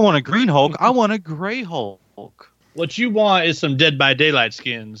 Yeah. I don't want a green Hulk. I want a gray Hulk. What you want is some Dead by Daylight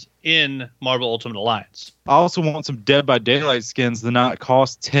skins in Marvel Ultimate Alliance. I also want some Dead by Daylight skins that not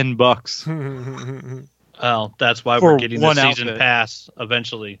cost $10. Well, that's why we're getting the season pass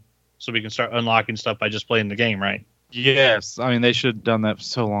eventually, so we can start unlocking stuff by just playing the game, right? Yes. I mean, they should have done that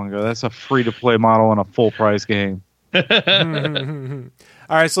so long ago. That's a free-to-play model in a full-price game.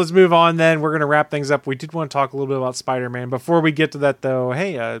 All right, so let's move on then. We're going to wrap things up. We did want to talk a little bit about Spider-Man. Before we get to that, though,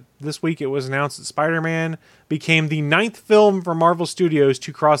 this week it was announced that Spider-Man became the 9th film for Marvel Studios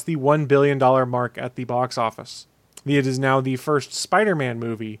to cross the $1 billion mark at the box office. It is now the first Spider-Man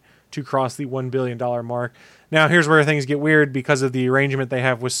movie to cross the $1 billion mark. Now, here's where things get weird because of the arrangement they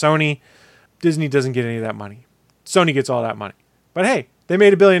have with Sony. Disney doesn't get any of that money. Sony gets all that money. But hey, they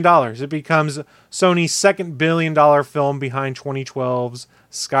made $1 billion. It becomes Sony's second $1 billion film behind 2012's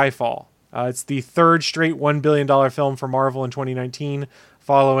Skyfall. It's the third straight $1 billion film for Marvel in 2019,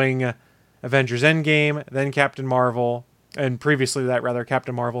 following Avengers Endgame, then Captain Marvel, and previously that, rather,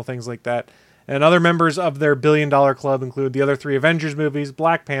 Captain Marvel, things like that. And other members of their $1 billion club include the other 3 Avengers movies,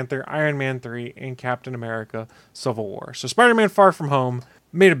 Black Panther, Iron Man 3, and Captain America Civil War. So Spider-Man Far From Home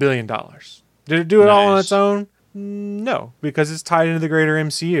made $1 billion. Did it do it all on its own? No, because it's tied into the greater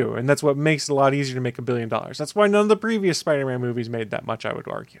MCU, and that's what makes it a lot easier to make $1 billion. That's why none of the previous Spider-Man movies made that much, I would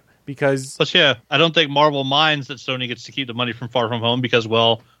argue. Because plus, yeah, I don't think Marvel minds that Sony gets to keep the money from Far From Home because,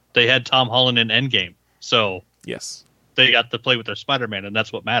 well, they had Tom Holland in Endgame, so yes, they got to play with their Spider-Man, and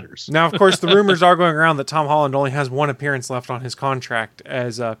that's what matters. Now, of course, the rumors are going around that Tom Holland only has 1 appearance left on his contract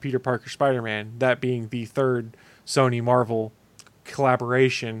as Peter Parker Spider-Man, that being the third Sony-Marvel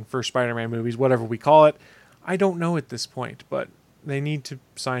collaboration for Spider-Man movies, whatever we call it. I don't know at this point, but they need to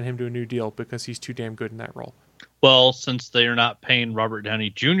sign him to a new deal because he's too damn good in that role. Well, since they are not paying Robert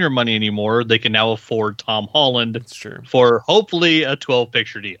Downey Jr. money anymore, they can now afford Tom Holland. That's true. For hopefully a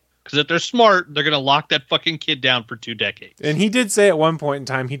 12-picture deal. Because if they're smart, they're going to lock that fucking kid down for 2 decades. And he did say at one point in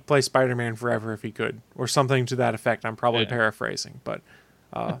time he'd play Spider-Man forever if he could, or something to that effect. I'm probably paraphrasing, but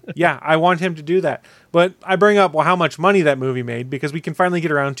yeah, I want him to do that. But I bring up, how much money that movie made, because we can finally get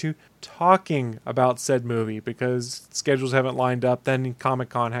around to talking about said movie, because schedules haven't lined up. Then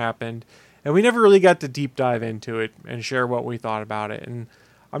Comic-Con happened, and we never really got to deep dive into it and share what we thought about it. And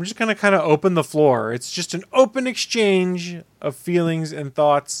I'm just going to kind of open the floor. It's just an open exchange of feelings and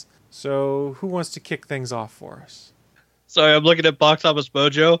thoughts. So who wants to kick things off for us? Sorry, I'm looking at Box Office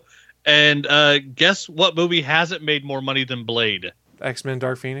Mojo, and guess what movie hasn't made more money than Blade? X-Men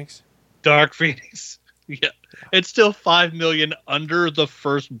Dark Phoenix? Dark Phoenix. Yeah. It's still $5 million under the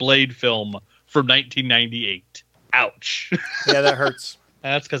first Blade film from 1998. Ouch. Yeah, that hurts.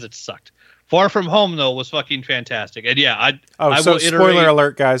 That's because it sucked. Far From Home, though, was fucking fantastic. And yeah, I so will spoiler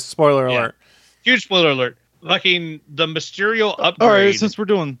alert, guys. Spoiler alert. Huge spoiler alert. Fucking the Mysterio upgrade. All right, since we're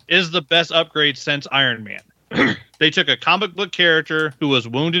doing is the best upgrade since Iron Man. They took a comic book character who was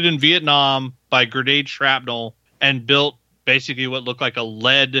wounded in Vietnam by grenade shrapnel and built basically what looked like a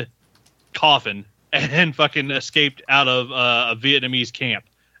lead coffin and fucking escaped out of a Vietnamese camp.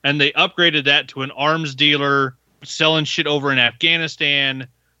 And they upgraded that to an arms dealer selling shit over in Afghanistan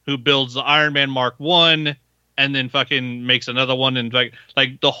who builds the Iron Man Mark 1 and then fucking makes another one. And like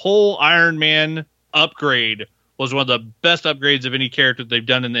the whole Iron Man upgrade was one of the best upgrades of any character they've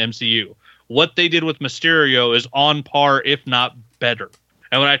done in the MCU. What they did with Mysterio is on par, if not better.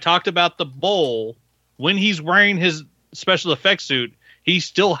 And when I talked about the bowl, when he's wearing his special effects suit, he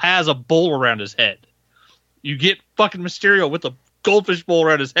still has a bowl around his head. You get fucking Mysterio with a goldfish bowl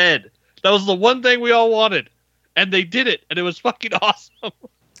around his head. That was the one thing we all wanted. And they did it, and it was fucking awesome.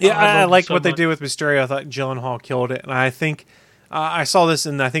 Yeah, I liked so what they much. did with Mysterio. I thought Gyllenhaal killed it, and I think I saw this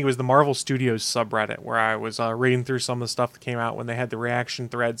in, I think it was the Marvel Studios subreddit, where I was reading through some of the stuff that came out when they had the reaction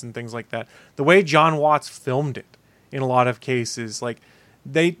threads and things like that. The way John Watts filmed it, in a lot of cases, like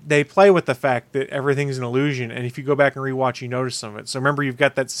they play with the fact that everything's an illusion, and if you go back and rewatch, you notice some of it. So remember, you've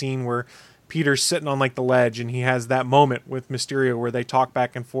got that scene where Peter's sitting on like the ledge, and he has that moment with Mysterio where they talk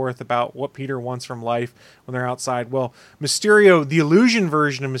back and forth about what Peter wants from life when they're outside. Well, Mysterio, the illusion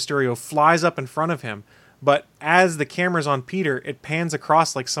version of Mysterio, flies up in front of him, but as the camera's on Peter, it pans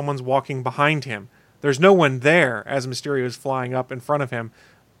across like someone's walking behind him. There's no one there as Mysterio is flying up in front of him.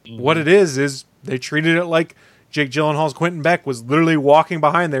 What it is they treated it like Jake Gyllenhaal's Quentin Beck was literally walking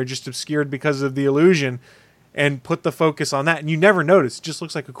behind there, just obscured because of the illusion, and put the focus on that, and you never notice. It just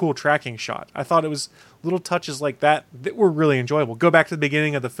looks like a cool tracking shot. I thought it was little touches like that that were really enjoyable. Go back to the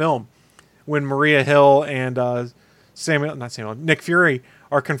beginning of the film when Maria Hill and Nick Fury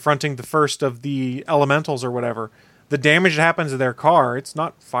are confronting the first of the elementals or whatever. The damage that happens to their car, it's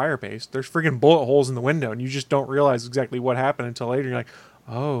not fire-based. There's friggin' bullet holes in the window, and you just don't realize exactly what happened until later. You're like,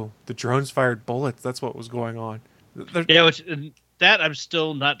 oh, the drones fired bullets. That's what was going on. Yeah, that I'm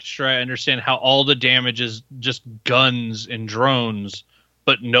still not sure I understand how all the damage is just guns and drones,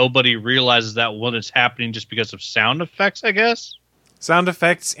 but nobody realizes that when it's happening just because of sound effects, I guess. Sound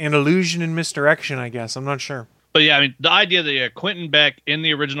effects and illusion and misdirection, I guess. I'm not sure. But yeah, I mean, the idea that Quentin Beck in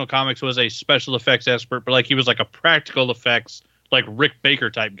the original comics was a special effects expert, but like he was like a practical effects, like Rick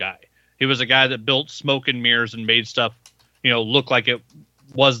Baker type guy. He was a guy that built smoke and mirrors and made stuff, look like it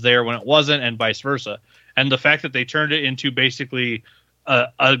was there when it wasn't, and vice versa. And the fact that they turned it into basically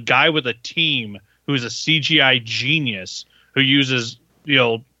a guy with a team who's a CGI genius who uses,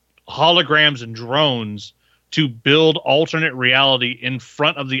 holograms and drones to build alternate reality in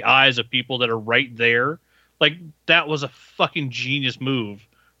front of the eyes of people that are right there. Like, that was a fucking genius move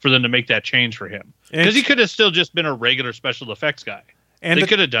for them to make that change for him. Because he could have still just been a regular special effects guy. And they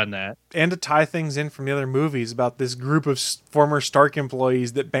could have done that. And to tie things in from the other movies about this group of former Stark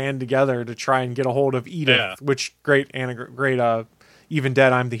employees that band together to try and get a hold of Edith, which great Even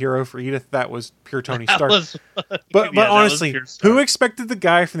Dead, I'm the hero for Edith. That was pure Tony Stark. But honestly, who expected the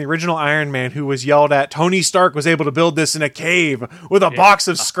guy from the original Iron Man who was yelled at, Tony Stark was able to build this in a cave with a box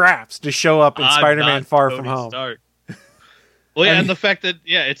of scraps to show up in Spider-Man Far From Home? Stark. Well, yeah, and the fact that,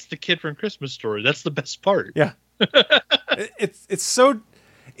 it's the kid from Christmas Story. That's the best part. Yeah.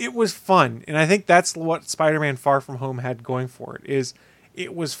 It was fun, and I think that's what Spider-Man Far From Home had going for it.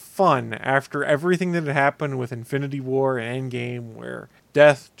 It was fun after everything that had happened with Infinity War and Endgame, where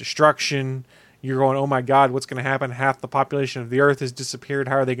death, destruction, you're going, oh my god, what's going to happen? Half the population of the Earth has disappeared.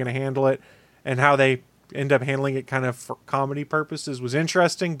 How are they going to handle it? And how they end up handling it kind of for comedy purposes was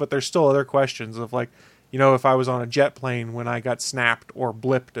interesting, but there's still other questions of like, if I was on a jet plane when I got snapped or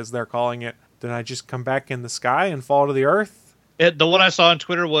blipped, as they're calling it, then I just come back in the sky and fall to the earth? The one I saw on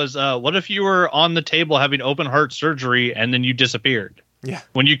Twitter was, what if you were on the table having open heart surgery and then you disappeared? Yeah.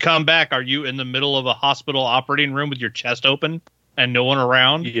 When you come back, are you in the middle of a hospital operating room with your chest open and no one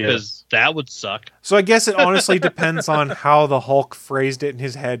around? Because that would suck. So I guess it honestly depends on how the Hulk phrased it in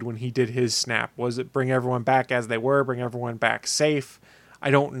his head when he did his snap. Was it bring everyone back as they were, bring everyone back safe? I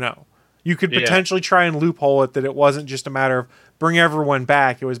don't know. You could potentially try and loophole it that it wasn't just a matter of bring everyone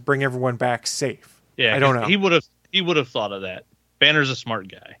back. It was bring everyone back safe. Yeah, I don't know. He would have thought of that. Banner's a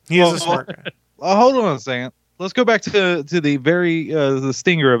smart guy. He is a smart guy. Hold on a second. Let's go back to the very the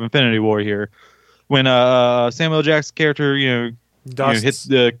stinger of Infinity War here, when Samuel Jackson's character hit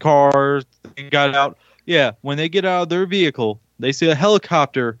the car, got out. Yeah, when they get out of their vehicle, they see a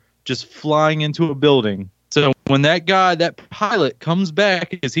helicopter just flying into a building. So when that pilot comes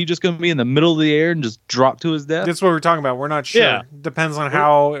back, is he just going to be in the middle of the air and just drop to his death? That's what we're talking about. We're not sure. Yeah. Depends on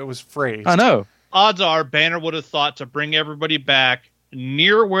how it was phrased. I know. Odds are Banner would have thought to bring everybody back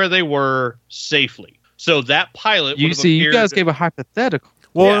near where they were safely. So that pilot would have appeared. You guys gave a hypothetical.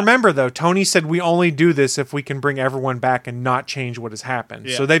 Well, remember, though, Tony said we only do this if we can bring everyone back and not change what has happened.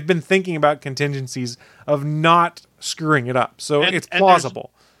 Yeah. So they've been thinking about contingencies of not screwing it up. So it's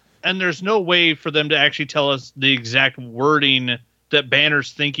plausible. And there's no way for them to actually tell us the exact wording that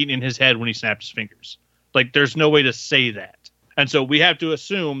Banner's thinking in his head when he snapped his fingers. Like, there's no way to say that. And so we have to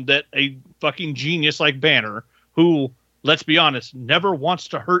assume that a fucking genius like Banner, who, let's be honest, never wants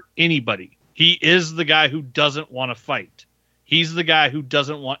to hurt anybody. He is the guy who doesn't want to fight. He's the guy who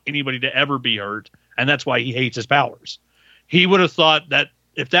doesn't want anybody to ever be hurt, and that's why he hates his powers. He would have thought that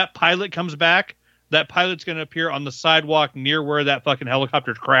if that pilot comes back, that pilot's going to appear on the sidewalk near where that fucking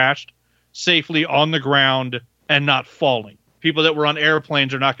helicopter crashed, safely on the ground and not falling. People that were on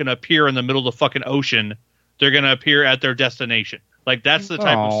airplanes are not going to appear in the middle of the fucking ocean. They're going to appear at their destination. Like, that's the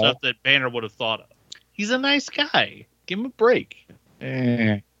type of stuff that Banner would have thought of. He's a nice guy. Give him a break.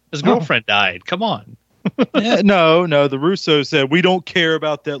 His girlfriend died. Come on. No. The Russos said, we don't care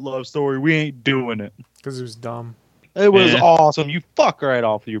about that love story. We ain't doing it. Because it was dumb. It was awesome. You fuck right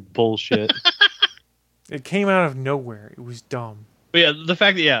off with your bullshit. It came out of nowhere. It was dumb. But yeah, the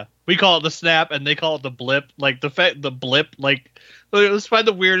fact that, we call it the snap and they call it the blip. Like, the blip, like, it was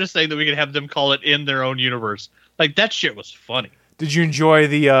probably the weirdest thing that we could have them call it in their own universe. Like, that shit was funny. Did you enjoy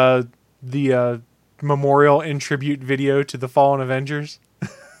the memorial and tribute video to the Fallen Avengers?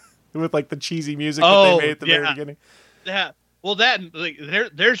 With, like, the cheesy music that they made at the very beginning? Yeah. Well,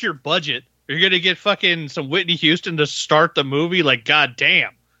 there's your budget. You're going to get fucking some Whitney Houston to start the movie? Like,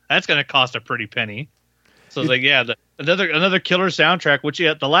 goddamn. That's going to cost a pretty penny. So it's like, another killer soundtrack, which,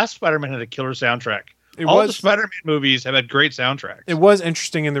 the last Spider-Man had a killer soundtrack. All the Spider-Man movies have had great soundtracks. It was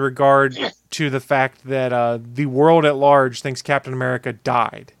interesting in the regard to the fact that the world at large thinks Captain America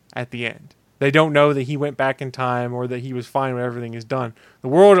died at the end. They don't know that he went back in time or that he was fine when everything is done. The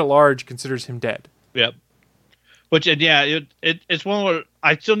world at large considers him dead. Yep. Which, it's one where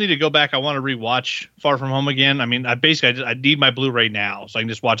I still need to go back. I want to rewatch Far From Home again. I mean, I need my Blu-ray now, so I can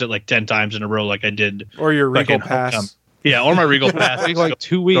just watch it like 10 times in a row like I did. Or your Regal Pass. Yeah, or my Regal Pass. Like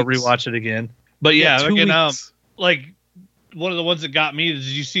 2 weeks. Go rewatch it again. But like one of the ones that got me is,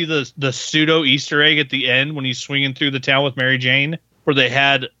 did you see the pseudo Easter egg at the end when he's swinging through the town with Mary Jane, where they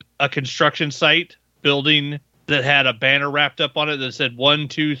had a construction site building that had a banner wrapped up on it that said 1,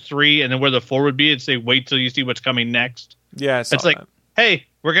 2, 3, and then where the 4 would be, it'd say wait till you see what's coming next. Yeah, I saw it's like, that. Hey,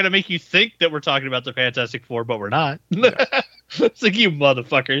 we're gonna make you think that we're talking about the Fantastic Four, but we're not. Yeah. It's like, you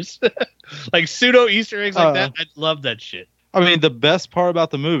motherfuckers. Like pseudo Easter eggs like that. I love that shit. I mean, the best part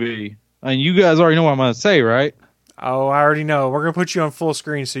about the movie, and you guys already know what I'm gonna say, right? Oh, I already know. We're gonna put you on full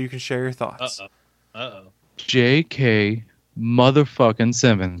screen so you can share your thoughts. J.K. motherfucking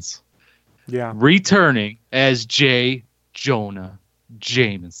Simmons. Yeah. Returning as J. Jonah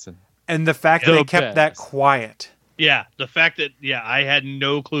Jameson. And the fact that they kept that quiet. Yeah, the fact that, I had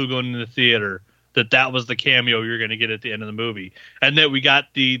no clue going into the theater that was the cameo you're going to get at the end of the movie. And that we got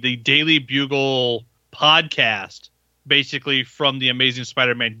the Daily Bugle podcast, basically from the Amazing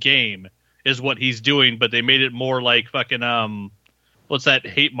Spider-Man game, is what he's doing, but they made it more like fucking, what's that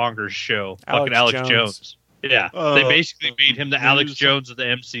hate mongers show? Fucking Alex Jones. Yeah, they basically made him the Alex Jones of the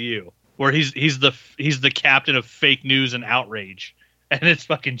MCU. Where he's the captain of fake news and outrage, and it's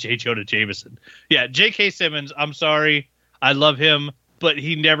fucking J. Jonah Jameson. Yeah, J.K. Simmons. I'm sorry, I love him, but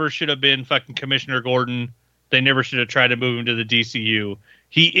he never should have been fucking Commissioner Gordon. They never should have tried to move him to the DCU.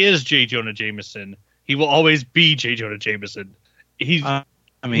 He is J. Jonah Jameson. He will always be J. Jonah Jameson. He's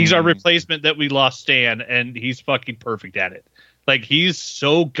our replacement that we lost Stan, and he's fucking perfect at it. Like, he's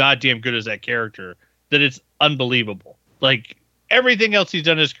so goddamn good as that character that it's unbelievable. Like, everything else he's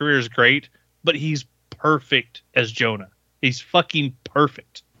done in his career is great, but he's perfect as Jonah. He's fucking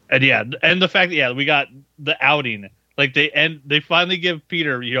perfect. And and the fact that we got the outing. Like, they finally give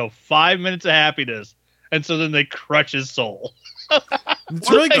Peter, 5 minutes of happiness, and so then they crush his soul. It's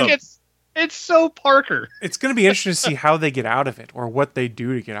really good. It's so Parker. It's going to be interesting to see how they get out of it, or what they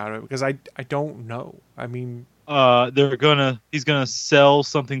do to get out of it, because I don't know. I mean, he's gonna sell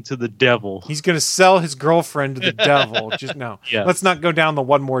something to the devil. He's gonna sell his girlfriend to the devil. Just no. Yes. Let's not go down the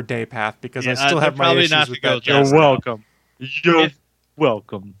one more day path, because I still have my issues with that. You're welcome. You're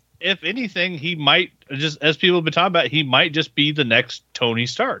welcome. If anything, he might, just as people have been talking about, he might just be the next Tony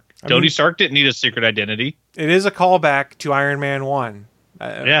Stark. Tony Stark didn't need a secret identity. It is a callback to Iron Man 1.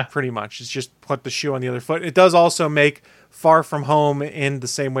 Pretty much. It's just put the shoe on the other foot. It does also make Far From Home in the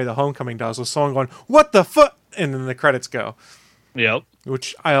same way the Homecoming does, with someone going, "What the fuck?" and then the credits go. Yep.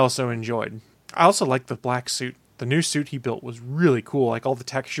 Which I also enjoyed. I also liked the black suit. The new suit he built was really cool. Like, all the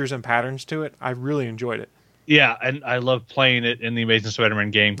textures and patterns to it. I really enjoyed it. Yeah, and I love playing it in the Amazing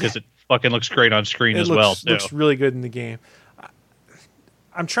Spider-Man game because it fucking looks great on screen well, too. It looks really good in the game.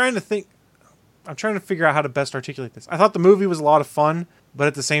 I'm trying to figure out how to best articulate this. I thought the movie was a lot of fun, but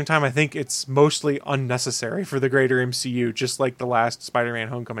at the same time, I think it's mostly unnecessary for the greater MCU, just like the last Spider-Man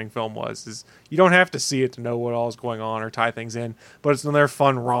Homecoming film was. You don't have to see it to know what all is going on or tie things in, but it's another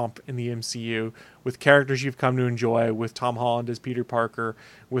fun romp in the MCU with characters you've come to enjoy, with Tom Holland as Peter Parker,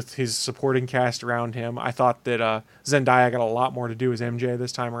 with his supporting cast around him. I thought that Zendaya got a lot more to do as MJ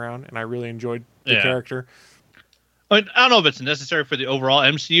this time around, and I really enjoyed the character. I don't know if it's necessary for the overall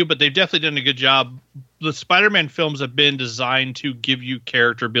MCU, but they've definitely done a good job. The Spider-Man films have been designed to give you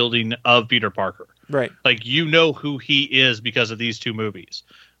character building of Peter Parker. Right. Like, you know who he is because of these two movies.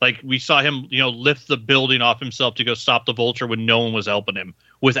 Like, we saw him, lift the building off himself to go stop the Vulture when no one was helping him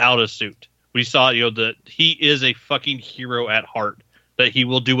without a suit. We saw, that he is a fucking hero at heart, that he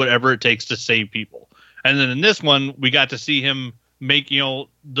will do whatever it takes to save people. And then in this one, we got to see him make,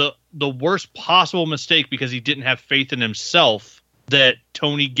 the worst possible mistake because he didn't have faith in himself, that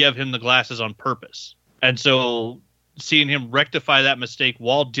Tony gave him the glasses on purpose. And so seeing him rectify that mistake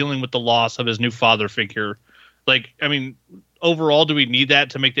while dealing with the loss of his new father figure, overall, do we need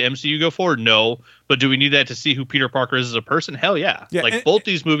that to make the MCU go forward? No. But do we need that to see who Peter Parker is as a person? Hell yeah. Both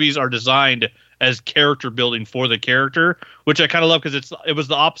these movies are designed as character building for the character, which I kind of love because it was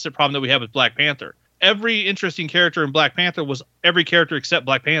the opposite problem that we have with Black Panther. Every interesting character in Black Panther was every character except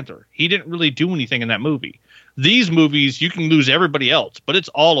Black Panther. He didn't really do anything in that movie. These movies, you can lose everybody else, but it's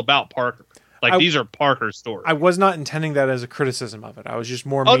all about Parker. These are Parker's stories. I was not intending that as a criticism of it. I was just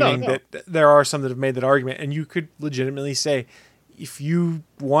more meaning that there are some that have made that argument, and you could legitimately say, if you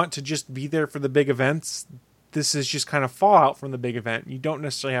want to just be there for the big events, this is just kind of fallout from the big event. You don't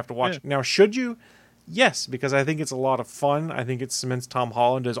necessarily have to watch it. Now, should you? Yes, because I think it's a lot of fun. I think it cements Tom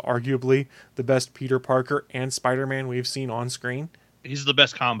Holland as arguably the best Peter Parker and Spider-Man we've seen on screen. He's the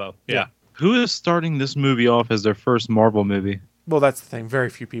best combo. Yeah. Who is starting this movie off as their first Marvel movie? Well, that's the thing.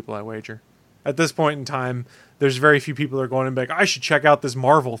 Very few people, I wager. At this point in time, there's very few people that are going to be like, I should check out this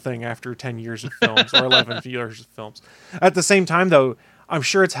Marvel thing after 10 years of films or 11 years of films. At the same time, though, I'm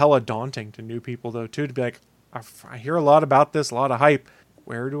sure it's hella daunting to new people, though, too, to be like, I hear a lot about this, a lot of hype.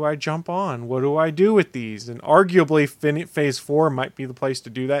 Where do I jump on? What do I do with these? And arguably, Phase 4 might be the place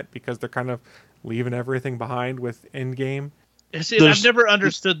to do that because they're kind of leaving everything behind with Endgame. See, I've never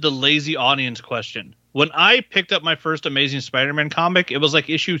understood the lazy audience question. When I picked up my first Amazing Spider-Man comic, it was like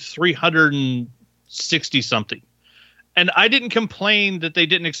issue 360-something. And I didn't complain that they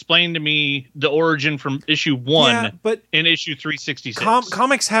didn't explain to me the origin from issue 1 but in issue 366.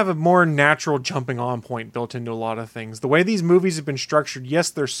 Comics have a more natural jumping on point built into a lot of things. The way these movies have been structured, yes,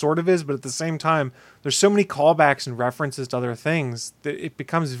 there sort of is, but at the same time, there's so many callbacks and references to other things that it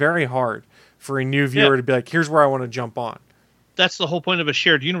becomes very hard for a new viewer to be like, here's where I want to jump on. That's the whole point of a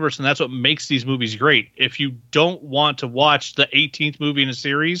shared universe, and that's what makes these movies great. If you don't want to watch the 18th movie in a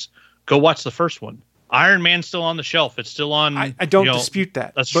series, go watch the first one. Iron Man's still on the shelf. It's still on. I don't dispute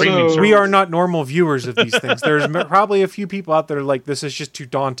that. But we are not normal viewers of these things. There's probably a few people out there like, this is just too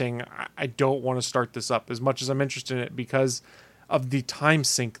daunting. I don't want to start this up as much as I'm interested in it because of the time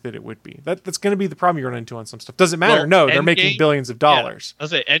sink that it would be. That's going to be the problem you run into on some stuff. Does it matter? No, they're making billions of dollars. I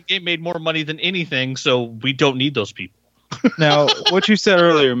was say Endgame made more money than anything, so we don't need those people. Now, what you said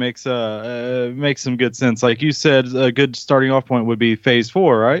earlier makes some good sense. Like you said, a good starting off point would be Phase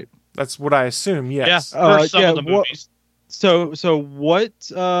 4, right? That's what I assume. Yes. Yeah. For some of the movies. So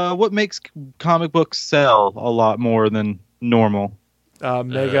what makes comic books sell a lot more than normal?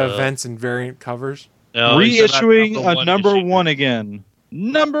 Mega events and variant covers. No, reissuing a number one again.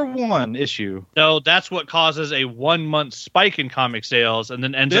 Number one issue. No, that's what causes a 1 month spike in comic sales and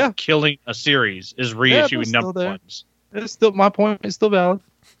then ends up killing a series is reissuing number ones. It's still, my point is still valid.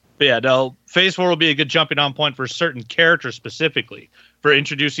 But yeah, no, Phase 4 will be a good jumping on point for certain characters specifically, for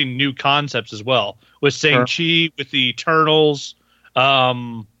introducing new concepts as well. With Shang-Chi, with the Eternals,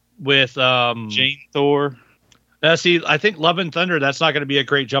 with Jane Thor. Now, see, I think Love and Thunder, that's not going to be a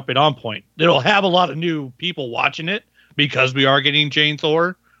great jumping on point. It'll have a lot of new people watching it because we are getting Jane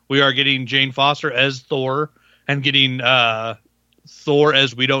Thor. We are getting Jane Foster as Thor and getting Thor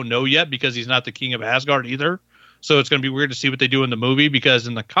as we don't know yet because he's not the king of Asgard either. So it's going to be weird to see what they do in the movie because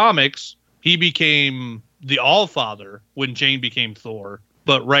in the comics, he became the All-Father when Jane became Thor.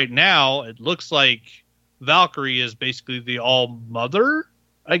 But right now, it looks like Valkyrie is basically the All-Mother,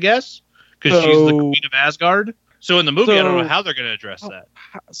 I guess, because she's the queen of Asgard. So in the movie, I don't know how they're going to address that.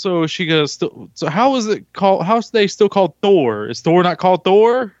 So she goes. So how is it called? How's they still called Thor? Is Thor not called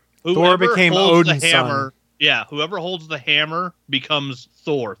Thor? Thor became Odin's son. Yeah, whoever holds the hammer becomes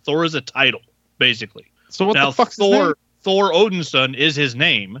Thor. Thor is a title, basically. So what the fuck's Thor? Thor Odinson is his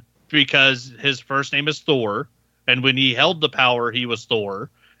name because his first name is Thor, and when he held the power, he was Thor,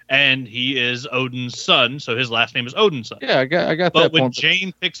 and he is Odin's son, so his last name is Odinson. Yeah, I got that. But when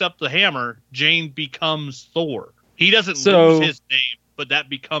Jane picks up the hammer, Jane becomes Thor. He doesn't lose his name, but that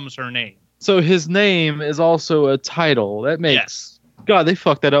becomes her name. So his name is also a title. That makes God. They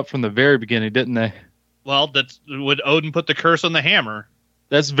fucked that up from the very beginning, didn't they? Well, that's when Odin put the curse on the hammer.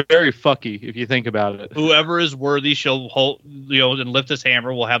 That's very fucky if you think about it. Whoever is worthy shall hold, and lift his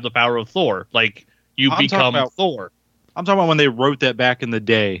hammer will have the power of Thor. Like you become Thor. I'm talking about when they wrote that back in the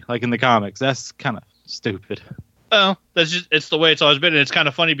day, like in the comics. That's kind of stupid. Well, it's the way it's always been, and it's kind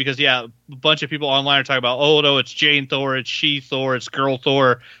of funny because a bunch of people online are talking about, oh no, it's Jane Thor, it's she Thor, it's girl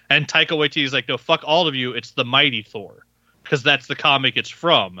Thor, and Taika Waititi's like, no, fuck all of you, it's the Mighty Thor, because that's the comic it's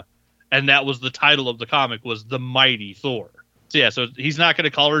from, and that was the title of the comic, was the Mighty Thor. So he's not going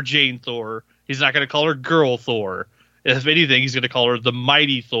to call her Jane Thor, he's not going to call her girl Thor. If anything, he's going to call her the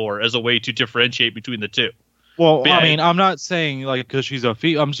Mighty Thor as a way to differentiate between the two. Well, I mean, I'm not saying like because she's a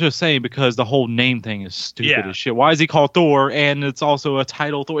female. I'm just saying because the whole name thing is stupid as shit. Why is he called Thor and it's also a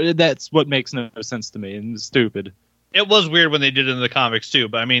title Thor? That's what makes no sense to me and it's stupid. It was weird when they did it in the comics too,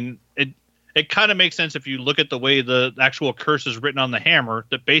 but I mean, it kind of makes sense if you look at the way the actual curse is written on the hammer.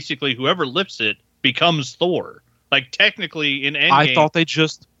 That basically whoever lifts it becomes Thor. Like technically in Endgame, I thought they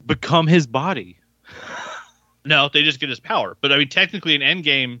just become his body. No, they just get his power. But I mean, technically in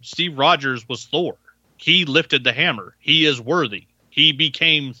Endgame, Steve Rogers was Thor. He lifted the hammer. He is worthy. He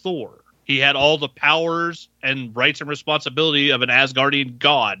became Thor. He had all the powers and rights and responsibility of an Asgardian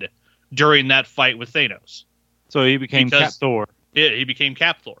god during that fight with Thanos. So he became Cap Thor. Yeah, he became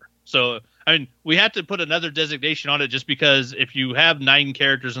Cap Thor. So, I mean, we have to put another designation on it just because if you have 9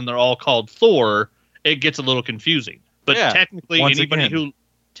 characters and they're all called Thor, it gets a little confusing. But technically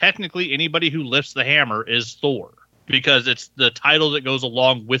anybody who lifts the hammer is Thor. Because it's the title that goes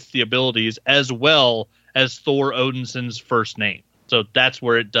along with the abilities as well as Thor Odinson's first name. So that's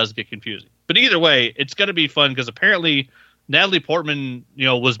where it does get confusing. But either way, it's going to be fun because apparently Natalie Portman,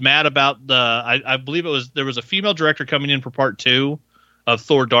 was mad about I believe there was a female director coming in for part 2 of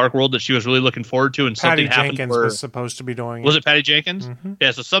Thor Dark World that she was really looking forward to. And Patty something happened Jenkins was supposed to be doing it. Was it Patty Jenkins? Mm-hmm.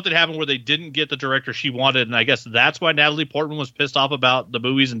 Yeah, so something happened where they didn't get the director she wanted. And I guess that's why Natalie Portman was pissed off about the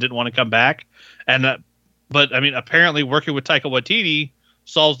movies and didn't want to come back. But, I mean, apparently working with Taika Waititi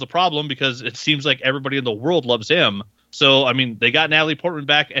solves the problem because it seems like everybody in the world loves him. So, I mean, they got Natalie Portman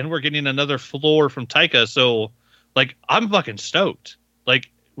back, and we're getting another Thor from Taika. So, like, I'm fucking stoked. Like,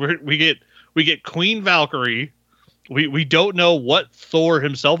 we get Queen Valkyrie. We don't know what Thor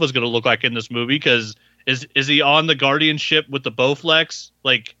himself is going to look like in this movie because is he on the Guardian ship with the Bowflex?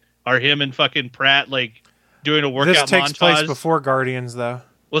 Like, are him and fucking Pratt, like, doing a workout montage? This takes place before Guardians, though.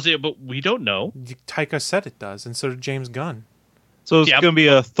 Was it? But we don't know. Taika said it does, and so did James Gunn. So it's going to be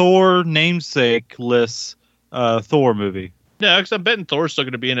a Thor namesake-less Thor movie. Yeah, because I'm betting Thor's still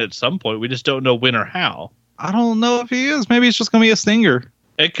going to be in it at some point. We just don't know when or how. I don't know if he is. Maybe it's just going to be a stinger.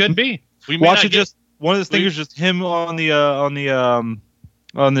 It could be. We watch it just one of the stingers, just him on the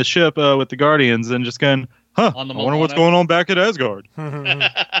ship with the Guardians, and just going, I wonder what's going on back at Asgard.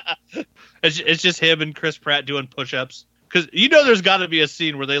 It's just him and Chris Pratt doing push-ups. Because there's got to be a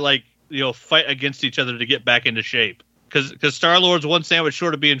scene where they fight against each other to get back into shape. Because Star-Lord's one sandwich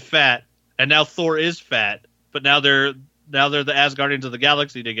short of being fat, and now Thor is fat, but now they're the Asgardians of the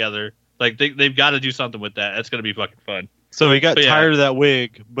Galaxy together. Like they've got to do something with that. That's gonna be fucking fun. So he got tired of that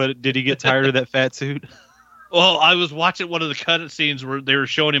wig, but did he get tired of that fat suit? Well, I was watching one of the cut scenes where they were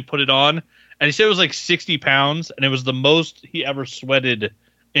showing him put it on, and he said it was like 60 pounds, and it was the most he ever sweated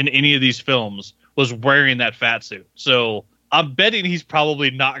in any of these films. Was wearing that fat suit. So I'm betting he's probably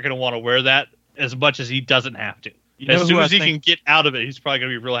not going to want to wear that as much as he doesn't have to. As soon as he can get out of it, he's probably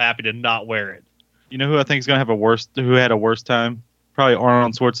going to be real happy to not wear it. You know who I think is going to have who had a worse time? Probably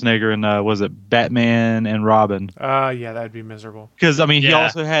Arnold Schwarzenegger and was it Batman and Robin? Yeah, that'd be miserable. Because I mean, he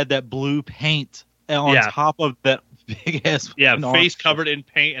also had that blue paint on top of that big ass. Yeah, face covered in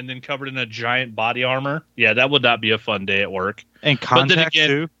paint and then covered in a giant body armor. Yeah, that would not be a fun day at work. And contacts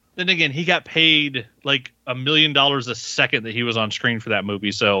too. Then again, he got paid like $1 million a second that he was on screen for that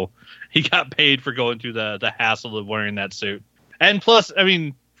movie, so he got paid for going through the hassle of wearing that suit. And plus, I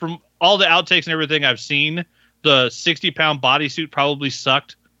mean, from all the outtakes and everything I've seen, the 60-pound bodysuit probably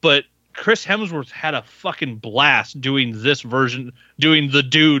sucked, but Chris Hemsworth had a fucking blast doing this version, doing the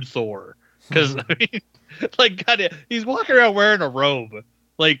dude Thor. Because, I mean, like, God, he's walking around wearing a robe.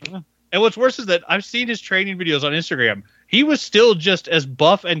 Like, and what's worse is that I've seen his training videos on Instagram. He was still just as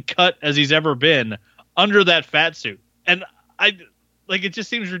buff and cut as he's ever been under that fat suit. And it just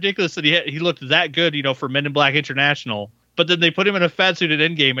seems ridiculous that he looked that good, for Men in Black International. But then they put him in a fat suit at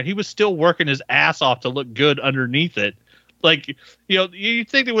Endgame, and he was still working his ass off to look good underneath it. Like, you'd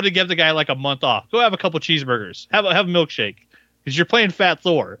think they would have given the guy like a month off. Go have a couple cheeseburgers. Have a milkshake. Because you're playing Fat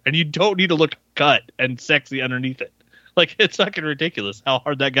Thor, and you don't need to look cut and sexy underneath it. Like, it's fucking ridiculous how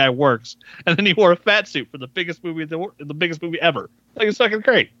hard that guy works. And then he wore a fat suit for the biggest movie the biggest movie ever. Like, it's fucking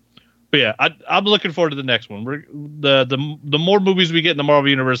great. But yeah, I'm looking forward to the next one. The more movies we get in the Marvel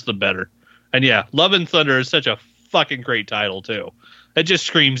Universe, the better. And yeah, Love and Thunder is such a fucking great title, too. It just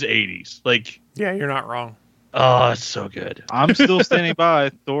screams 80s. Like, yeah, you're not wrong. Oh, it's so good. I'm still standing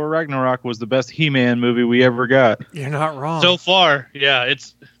by. Thor Ragnarok was the best He-Man movie we ever got. You're not wrong. So far, yeah,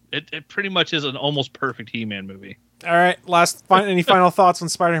 it pretty much is an almost perfect He-Man movie. All right, any final thoughts on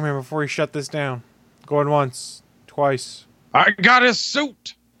Spider-Man before we shut this down? Going once, twice. I got his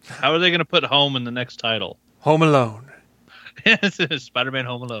suit. How are they going to put Home in the next title? Home Alone. Spider-Man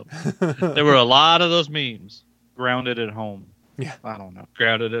Home Alone. There were a lot of those memes. Grounded at home. Yeah. I don't know.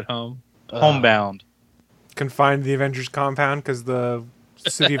 Grounded at home. Homebound. Confined to the Avengers compound because the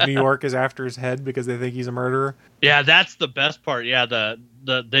city of New York is after his head because they think he's a murderer. Yeah, that's the best part. Yeah,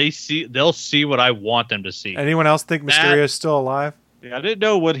 they'll see what I want them to see. Anyone else think Mysterio's still alive? Yeah, I didn't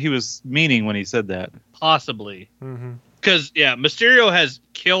know what he was meaning when he said that. Possibly. Mm-hmm. Because, Mysterio has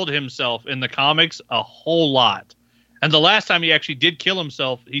killed himself in the comics a whole lot. And the last time he actually did kill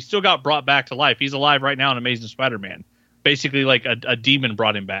himself, he still got brought back to life. He's alive right now in Amazing Spider-Man. Basically, like a demon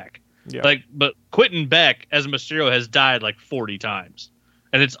brought him back. Yeah. But Quentin Beck as Mysterio has died like 40 times.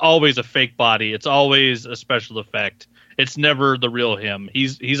 And it's always a fake body. It's always a special effect. It's never the real him.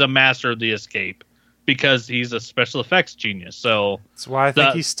 He's a master of the escape because he's a special effects genius. So that's why I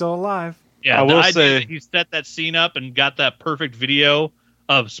think he's still alive. Yeah, I will say that he set that scene up and got that perfect video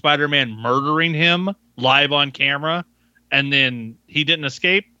of Spider-Man murdering him live on camera, and then he didn't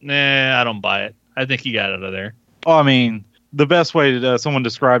escape. Nah, I don't buy it. I think he got out of there. Oh, I mean, the best way someone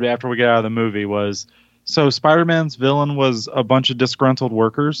described it after we got out of the movie was, so Spider-Man's villain was a bunch of disgruntled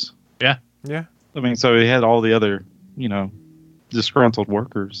workers. Yeah. Yeah. I mean, so he had all the other, disgruntled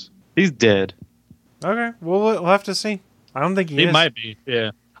workers. He's dead. Okay, we'll have to see. I don't think he is. Might be,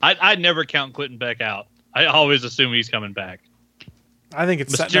 yeah. I'd never count Quentin Beck out. I always assume he's coming back. I think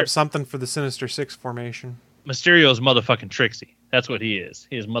it's setting up something for the Sinister Six formation. Mysterio's motherfucking Trixie. That's what he is.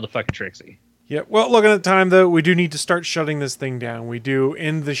 He is motherfucking Trixie. Yeah, well, looking at the time, though, we do need to start shutting this thing down. We do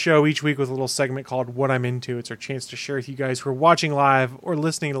end the show each week with a little segment called What I'm Into. It's our chance to share with you guys who are watching live or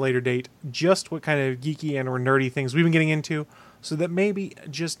listening at a later date just what kind of geeky and or nerdy things we've been getting into so that maybe,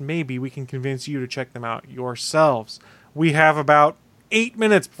 just maybe, we can convince you to check them out yourselves. We have about 8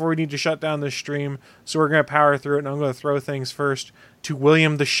 minutes before we need to shut down this stream, so we're going to power through it, and I'm going to throw things first to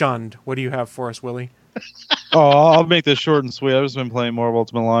William the Shunned. What do you have for us, Willie? I'll make this short and sweet. I've just been playing more of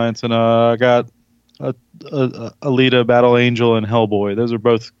Ultimate Alliance, and I got Alita, Battle Angel, and Hellboy. Those are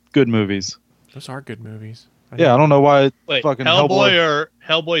both good movies. Those are good movies. I don't know why. Wait, fucking Hellboy or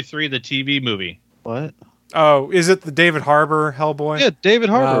Hellboy 3, the TV movie? What? Oh, is it the David Harbour Hellboy? Yeah, David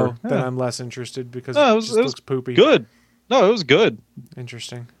Harbour. Oh, then I'm less interested because No, it looks poopy. Good. No, it was good.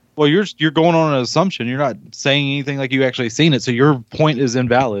 Interesting. Well, you're going on an assumption. You're not saying anything like you actually seen it, so your point is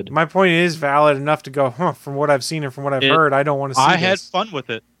invalid. My point is valid enough to go, from what I've seen and from what I've heard, I don't want to see this. I had fun with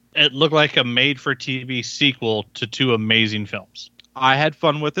it. It looked like a made-for-TV sequel to two amazing films. I had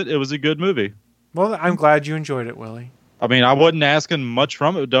fun with it. It was a good movie. Well, I'm glad you enjoyed it, Willie. I mean, I wasn't asking much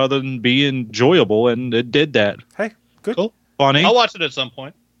from it other than be enjoyable, and it did that. Hey, good. Cool. Funny. I'll watch it at some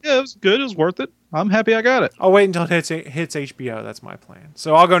point. Yeah, it was good. It was worth it. I'm happy I got it. I'll wait until it hits HBO. That's my plan.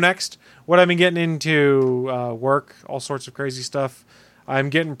 So I'll go next. What I've been getting into, work, all sorts of crazy stuff. I'm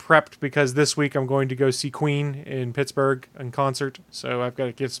getting prepped because this week I'm going to go see Queen in Pittsburgh in concert. So I've got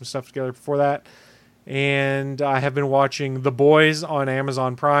to get some stuff together before that. And I have been watching The Boys on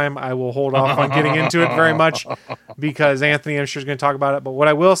Amazon Prime. I will hold off on getting into it very much because Anthony, I'm sure, is going to talk about it. But what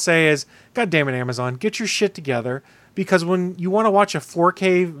I will say is, God damn it, Amazon, get your shit together. Because when you want to watch a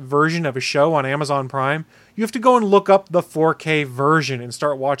 4K version of a show on Amazon Prime, you have to go and look up the 4K version and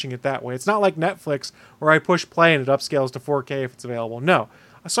start watching it that way. It's not like Netflix where I push play and it upscales to 4K if it's available. No.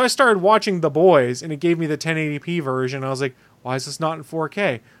 So I started watching The Boys and it gave me the 1080p version. I was like, why is this not in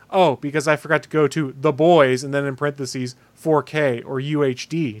 4K? Oh, because I forgot to go to The Boys and then in parentheses 4K or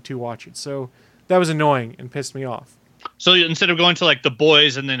UHD to watch it. So that was annoying and pissed me off. So instead of going to like The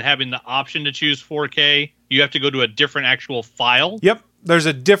Boys and then having the option to choose 4K, you have to go to a different actual file? Yep. There's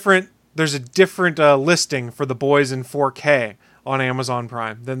a different listing for The Boys in 4K on Amazon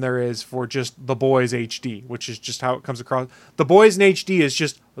Prime than there is for just The Boys HD, which is just how it comes across. The Boys in HD is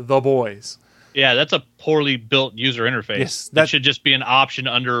just The Boys. Yeah, that's a poorly built user interface. Yes, that should just be an option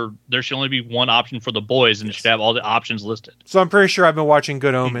under. There should only be one option for The Boys, and it should have all the options listed. So I'm pretty sure I've been watching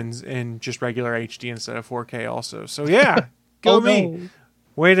Good Omens in just regular HD instead of 4K also. So yeah, go me. No.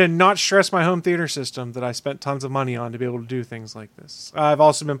 Way to not stress my home theater system that I spent tons of money on to be able to do things like this. I've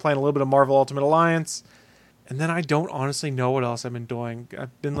also been playing a little bit of Marvel Ultimate Alliance. And then I don't honestly know what else I've been doing.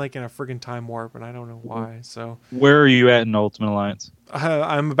 I've been like in a friggin' time warp, and I don't know why. So where are you at in Ultimate Alliance?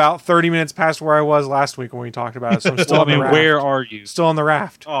 I'm about 30 minutes past where I was last week when we talked about it. So I'm still on the raft. Where are you? Still on the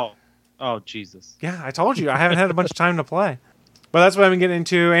raft. Oh, Jesus. Yeah, I told you. I haven't had a bunch of time to play. But that's what I've been getting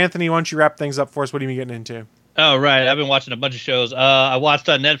into. Anthony, why don't you wrap things up for us? What have you been getting into? Oh, right. I've been watching a bunch of shows. I watched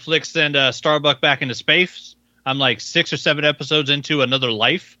Netflix and Starbuck Back into Space. I'm like 6 or 7 episodes into Another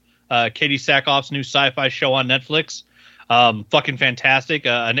Life. Katie Sackhoff's new sci-fi show on Netflix. Fucking fantastic.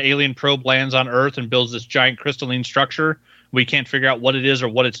 An alien probe lands on Earth and builds this giant crystalline structure. We can't figure out what it is or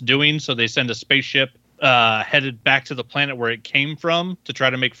what it's doing, so they send a spaceship headed back to the planet where it came from to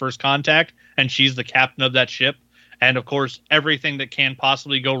try to make first contact, and she's the captain of that ship. And, of course, everything that can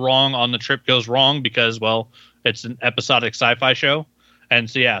possibly go wrong on the trip goes wrong because, well, it's an episodic sci-fi show. And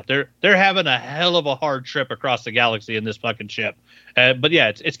so, yeah, they're having a hell of a hard trip across the galaxy in this fucking ship. But,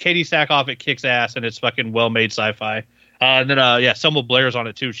 yeah, it's Katie Sackhoff. It kicks ass, and it's fucking well-made sci-fi. And then, yeah, Selma Blair's on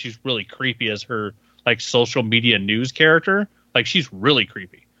it, too. She's really creepy as her, like, social media news character. Like, she's really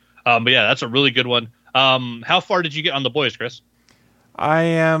creepy. But, yeah, that's a really good one. How far did you get on The Boys, Chris? I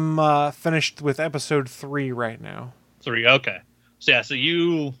am finished with episode 3 right now. 3, okay. So, yeah, so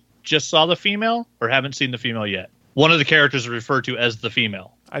you just saw the female or haven't seen the female yet? One of the characters is referred to as the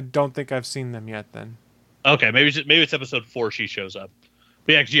female. I don't think I've seen them yet then. Okay, maybe it's episode 4 she shows up.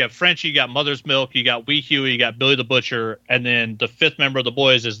 But yeah, 'cause you have Frenchie, you got Mother's Milk, you got Wee Huey, you got Billy the Butcher, and then the 5th member of The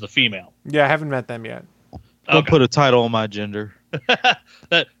Boys is the female. Yeah, I haven't met them yet. Don't put a title on my gender.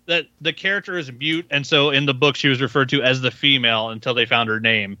 that the character is mute, and so in the book she was referred to as the female until they found her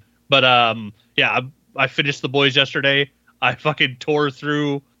name. But yeah, I finished The Boys yesterday. I fucking tore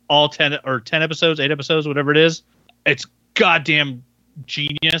through all 10 episodes, 8 episodes, whatever it is. It's goddamn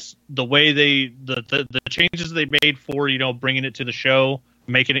genius the way the changes they made for, you know, bringing it to the show,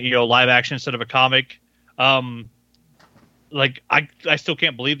 making it, you know, live action instead of a comic. Like I still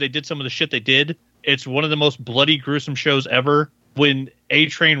can't believe they did some of the shit they did. It's one of the most bloody, gruesome shows ever. When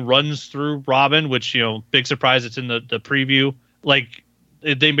A-Train runs through Robin, which, you know, big surprise, it's in the preview. Like,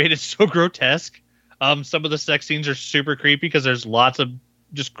 they made it so grotesque. Some of the sex scenes are super creepy because there's lots of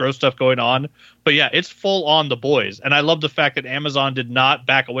just gross stuff going on. But yeah, it's full on The Boys. And I love the fact that Amazon did not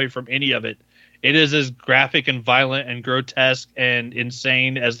back away from any of it. It is as graphic and violent and grotesque and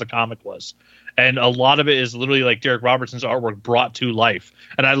insane as the comic was. And a lot of it is literally like Derek Robertson's artwork brought to life.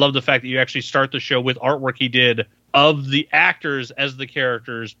 And I love the fact that you actually start the show with artwork he did of the actors as the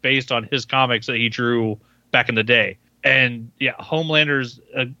characters based on his comics that he drew back in the day. And yeah, Homelander's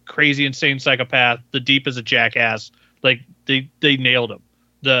a crazy, insane psychopath. The Deep is a jackass. Like they nailed him.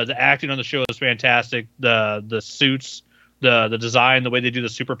 The acting on the show is fantastic. The suits, the design, the way they do the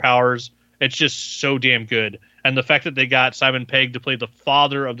superpowers, it's just so damn good. And the fact that they got Simon Pegg to play the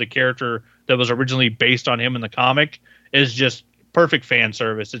father of the character that was originally based on him in the comic is just perfect fan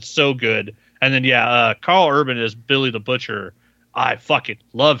service. It's so good. And then, yeah, Carl Urban is Billy the Butcher. I fucking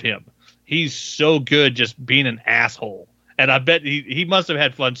love him. He's so good just being an asshole. And I bet he must have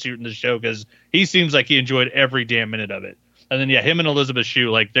had fun shooting the show because he seems like he enjoyed every damn minute of it. And then, yeah, him and Elizabeth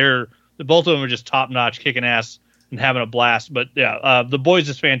Shue, like both of them are just top notch, kicking ass and having a blast. But yeah, The Boys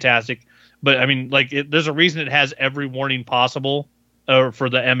is fantastic. But I mean, like, there's a reason it has every warning possible for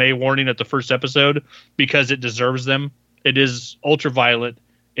the MA warning at the first episode because it deserves them. It is ultra violent.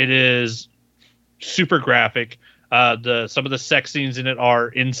 It is super graphic. Some of the sex scenes in it are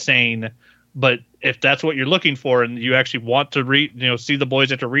insane. But if that's what you're looking for and you actually want to read, you know, see The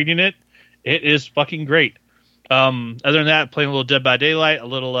Boys after reading it, it is fucking great. Other than that, playing a little Dead by Daylight, a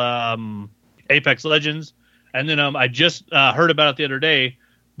little Apex Legends, and then I just heard about it the other day.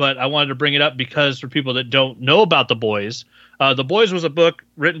 But I wanted to bring it up because for people that don't know about The Boys, The Boys was a book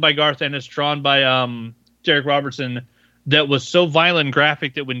written by Garth Ennis, drawn by Derek Robertson, that was so violent and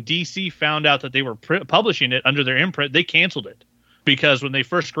graphic that when DC found out that they were publishing it under their imprint, they canceled it. Because when they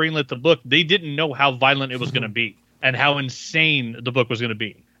first greenlit the book, they didn't know how violent it was going to be and how insane the book was going to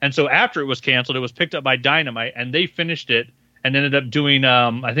be. And so after it was canceled, it was picked up by Dynamite, and they finished it and ended up doing,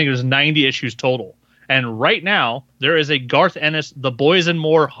 I think it was 90 issues total. And right now, there is a Garth Ennis The Boys and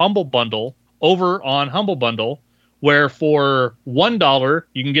More Humble Bundle over on Humble Bundle, where for $1,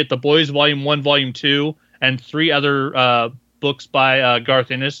 you can get The Boys Volume 1, Volume 2, and 3 other books by Garth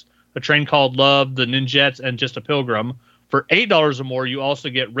Ennis, A Train Called Love, The Ninjets, and Just a Pilgrim. For $8 or more, you also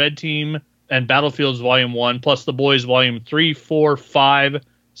get Red Team and Battlefields Volume 1, plus The Boys Volume 3, 4, 5,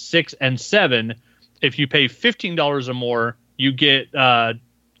 6, and 7. If you pay $15 or more, you get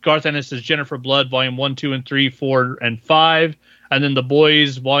Garth Ennis' Jennifer Blood, Volume 1, 2, and 3, 4, and 5. And then The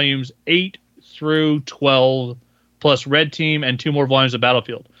Boys, Volumes 8 through 12, plus Red Team and 2 more volumes of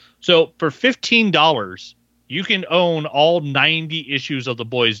Battlefield. So for $15, you can own all 90 issues of The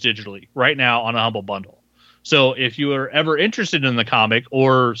Boys digitally right now on a Humble Bundle. So if you were ever interested in the comic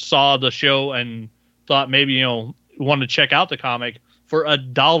or saw the show and thought maybe, you know, want to check out the comic, for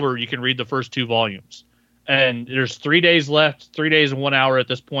 $1, you can read the first 2 volumes. And there's 3 days left, 3 days and 1 hour at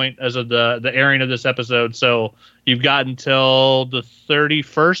this point as of the airing of this episode. So you've got until the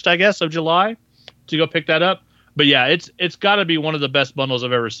 31st, I guess, of July to go pick that up. But yeah, it's got to be one of the best bundles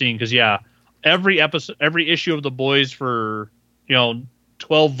I've ever seen. Because yeah, every issue of The Boys for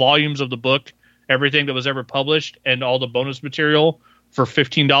 12 volumes of the book, everything that was ever published, and all the bonus material for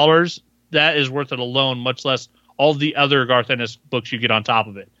 $15, that is worth it alone. Much less all the other Garth Ennis books you get on top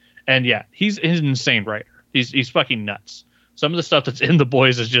of it. And yeah, he's an insane writer. He's fucking nuts. Some of the stuff that's in The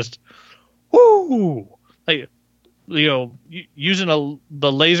Boys is just, whoo, like, using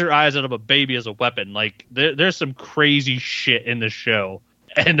the laser eyes out of a baby as a weapon. Like there's some crazy shit in this show,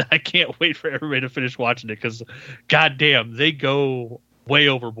 and I can't wait for everybody to finish watching it because, goddamn, they go way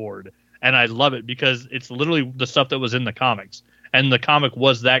overboard, and I love it because it's literally the stuff that was in the comics, and the comic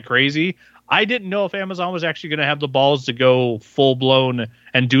was that crazy. I didn't know if Amazon was actually going to have the balls to go full blown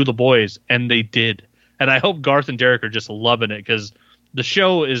and do The Boys, and they did. And I hope Garth and Derek are just loving it because the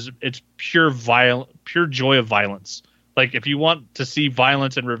show it's pure joy of violence. Like if you want to see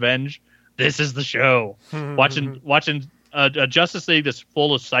violence and revenge, this is the show. watching a Justice League that's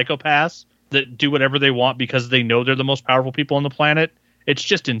full of psychopaths that do whatever they want because they know they're the most powerful people on the planet. It's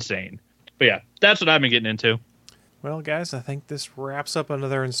just insane. But yeah, that's what I've been getting into. Well, guys, I think this wraps up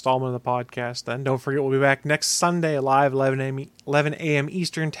another installment of the podcast. Then don't forget we'll be back next Sunday live 11 a.m.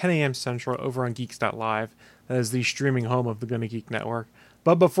 Eastern, 10 a.m. Central over on Geeks.live. That is the streaming home of the Gonna Geek Network.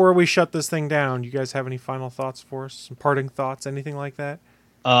 But before we shut this thing down, you guys have any final thoughts for us? Some parting thoughts, anything like that?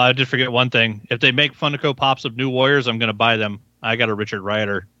 I did forget one thing. If they make Funko Pops of New Warriors, I'm going to buy them. I got a Richard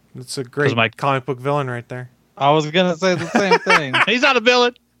Rider. It's a great comic book villain right there. I was going to say the same thing. He's not a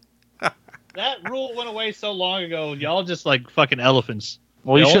villain. That rule went away so long ago. Y'all just like fucking elephants.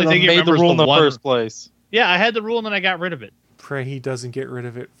 Well, you should have made the rule in the first place. Yeah, I had the rule and then I got rid of it. Pray he doesn't get rid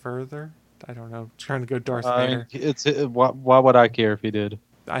of it further. I don't know. Trying to go Darth Vader. Why would I care if he did?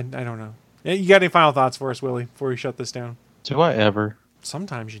 I don't know. You got any final thoughts for us, Willie, before we shut this down? Do I ever?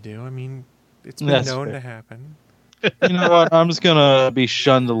 Sometimes you do. I mean, it's been known to happen. You know what? I'm just going to be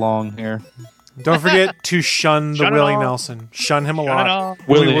shunned along here. Don't forget to shun the Willie Nelson. Shun him a lot.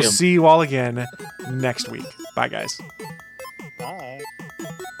 We will see you all again next week. Bye, guys. Bye.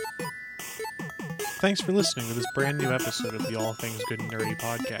 Thanks for listening to this brand new episode of the All Things Good and Nerdy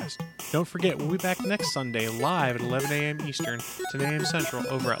podcast. Don't forget, we'll be back next Sunday live at 11 a.m. Eastern, 10 a.m. Central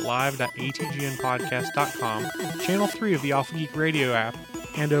over at live.atgnpodcast.com, channel 3 of the Alpha Geek Radio app,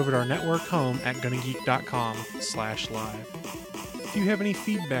 and over at our network home at gonnageek.com/live. If you have any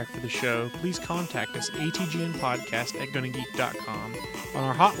feedback for the show, please contact us atgnpodcast@gonnageek.com, on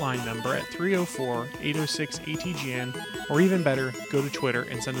our hotline number at 304-806-ATGN, or even better, go to Twitter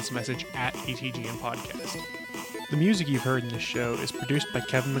and send us a message at ATGN Podcast. The music you've heard in this show is produced by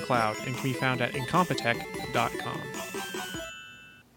Kevin MacLeod and can be found at incompetech.com.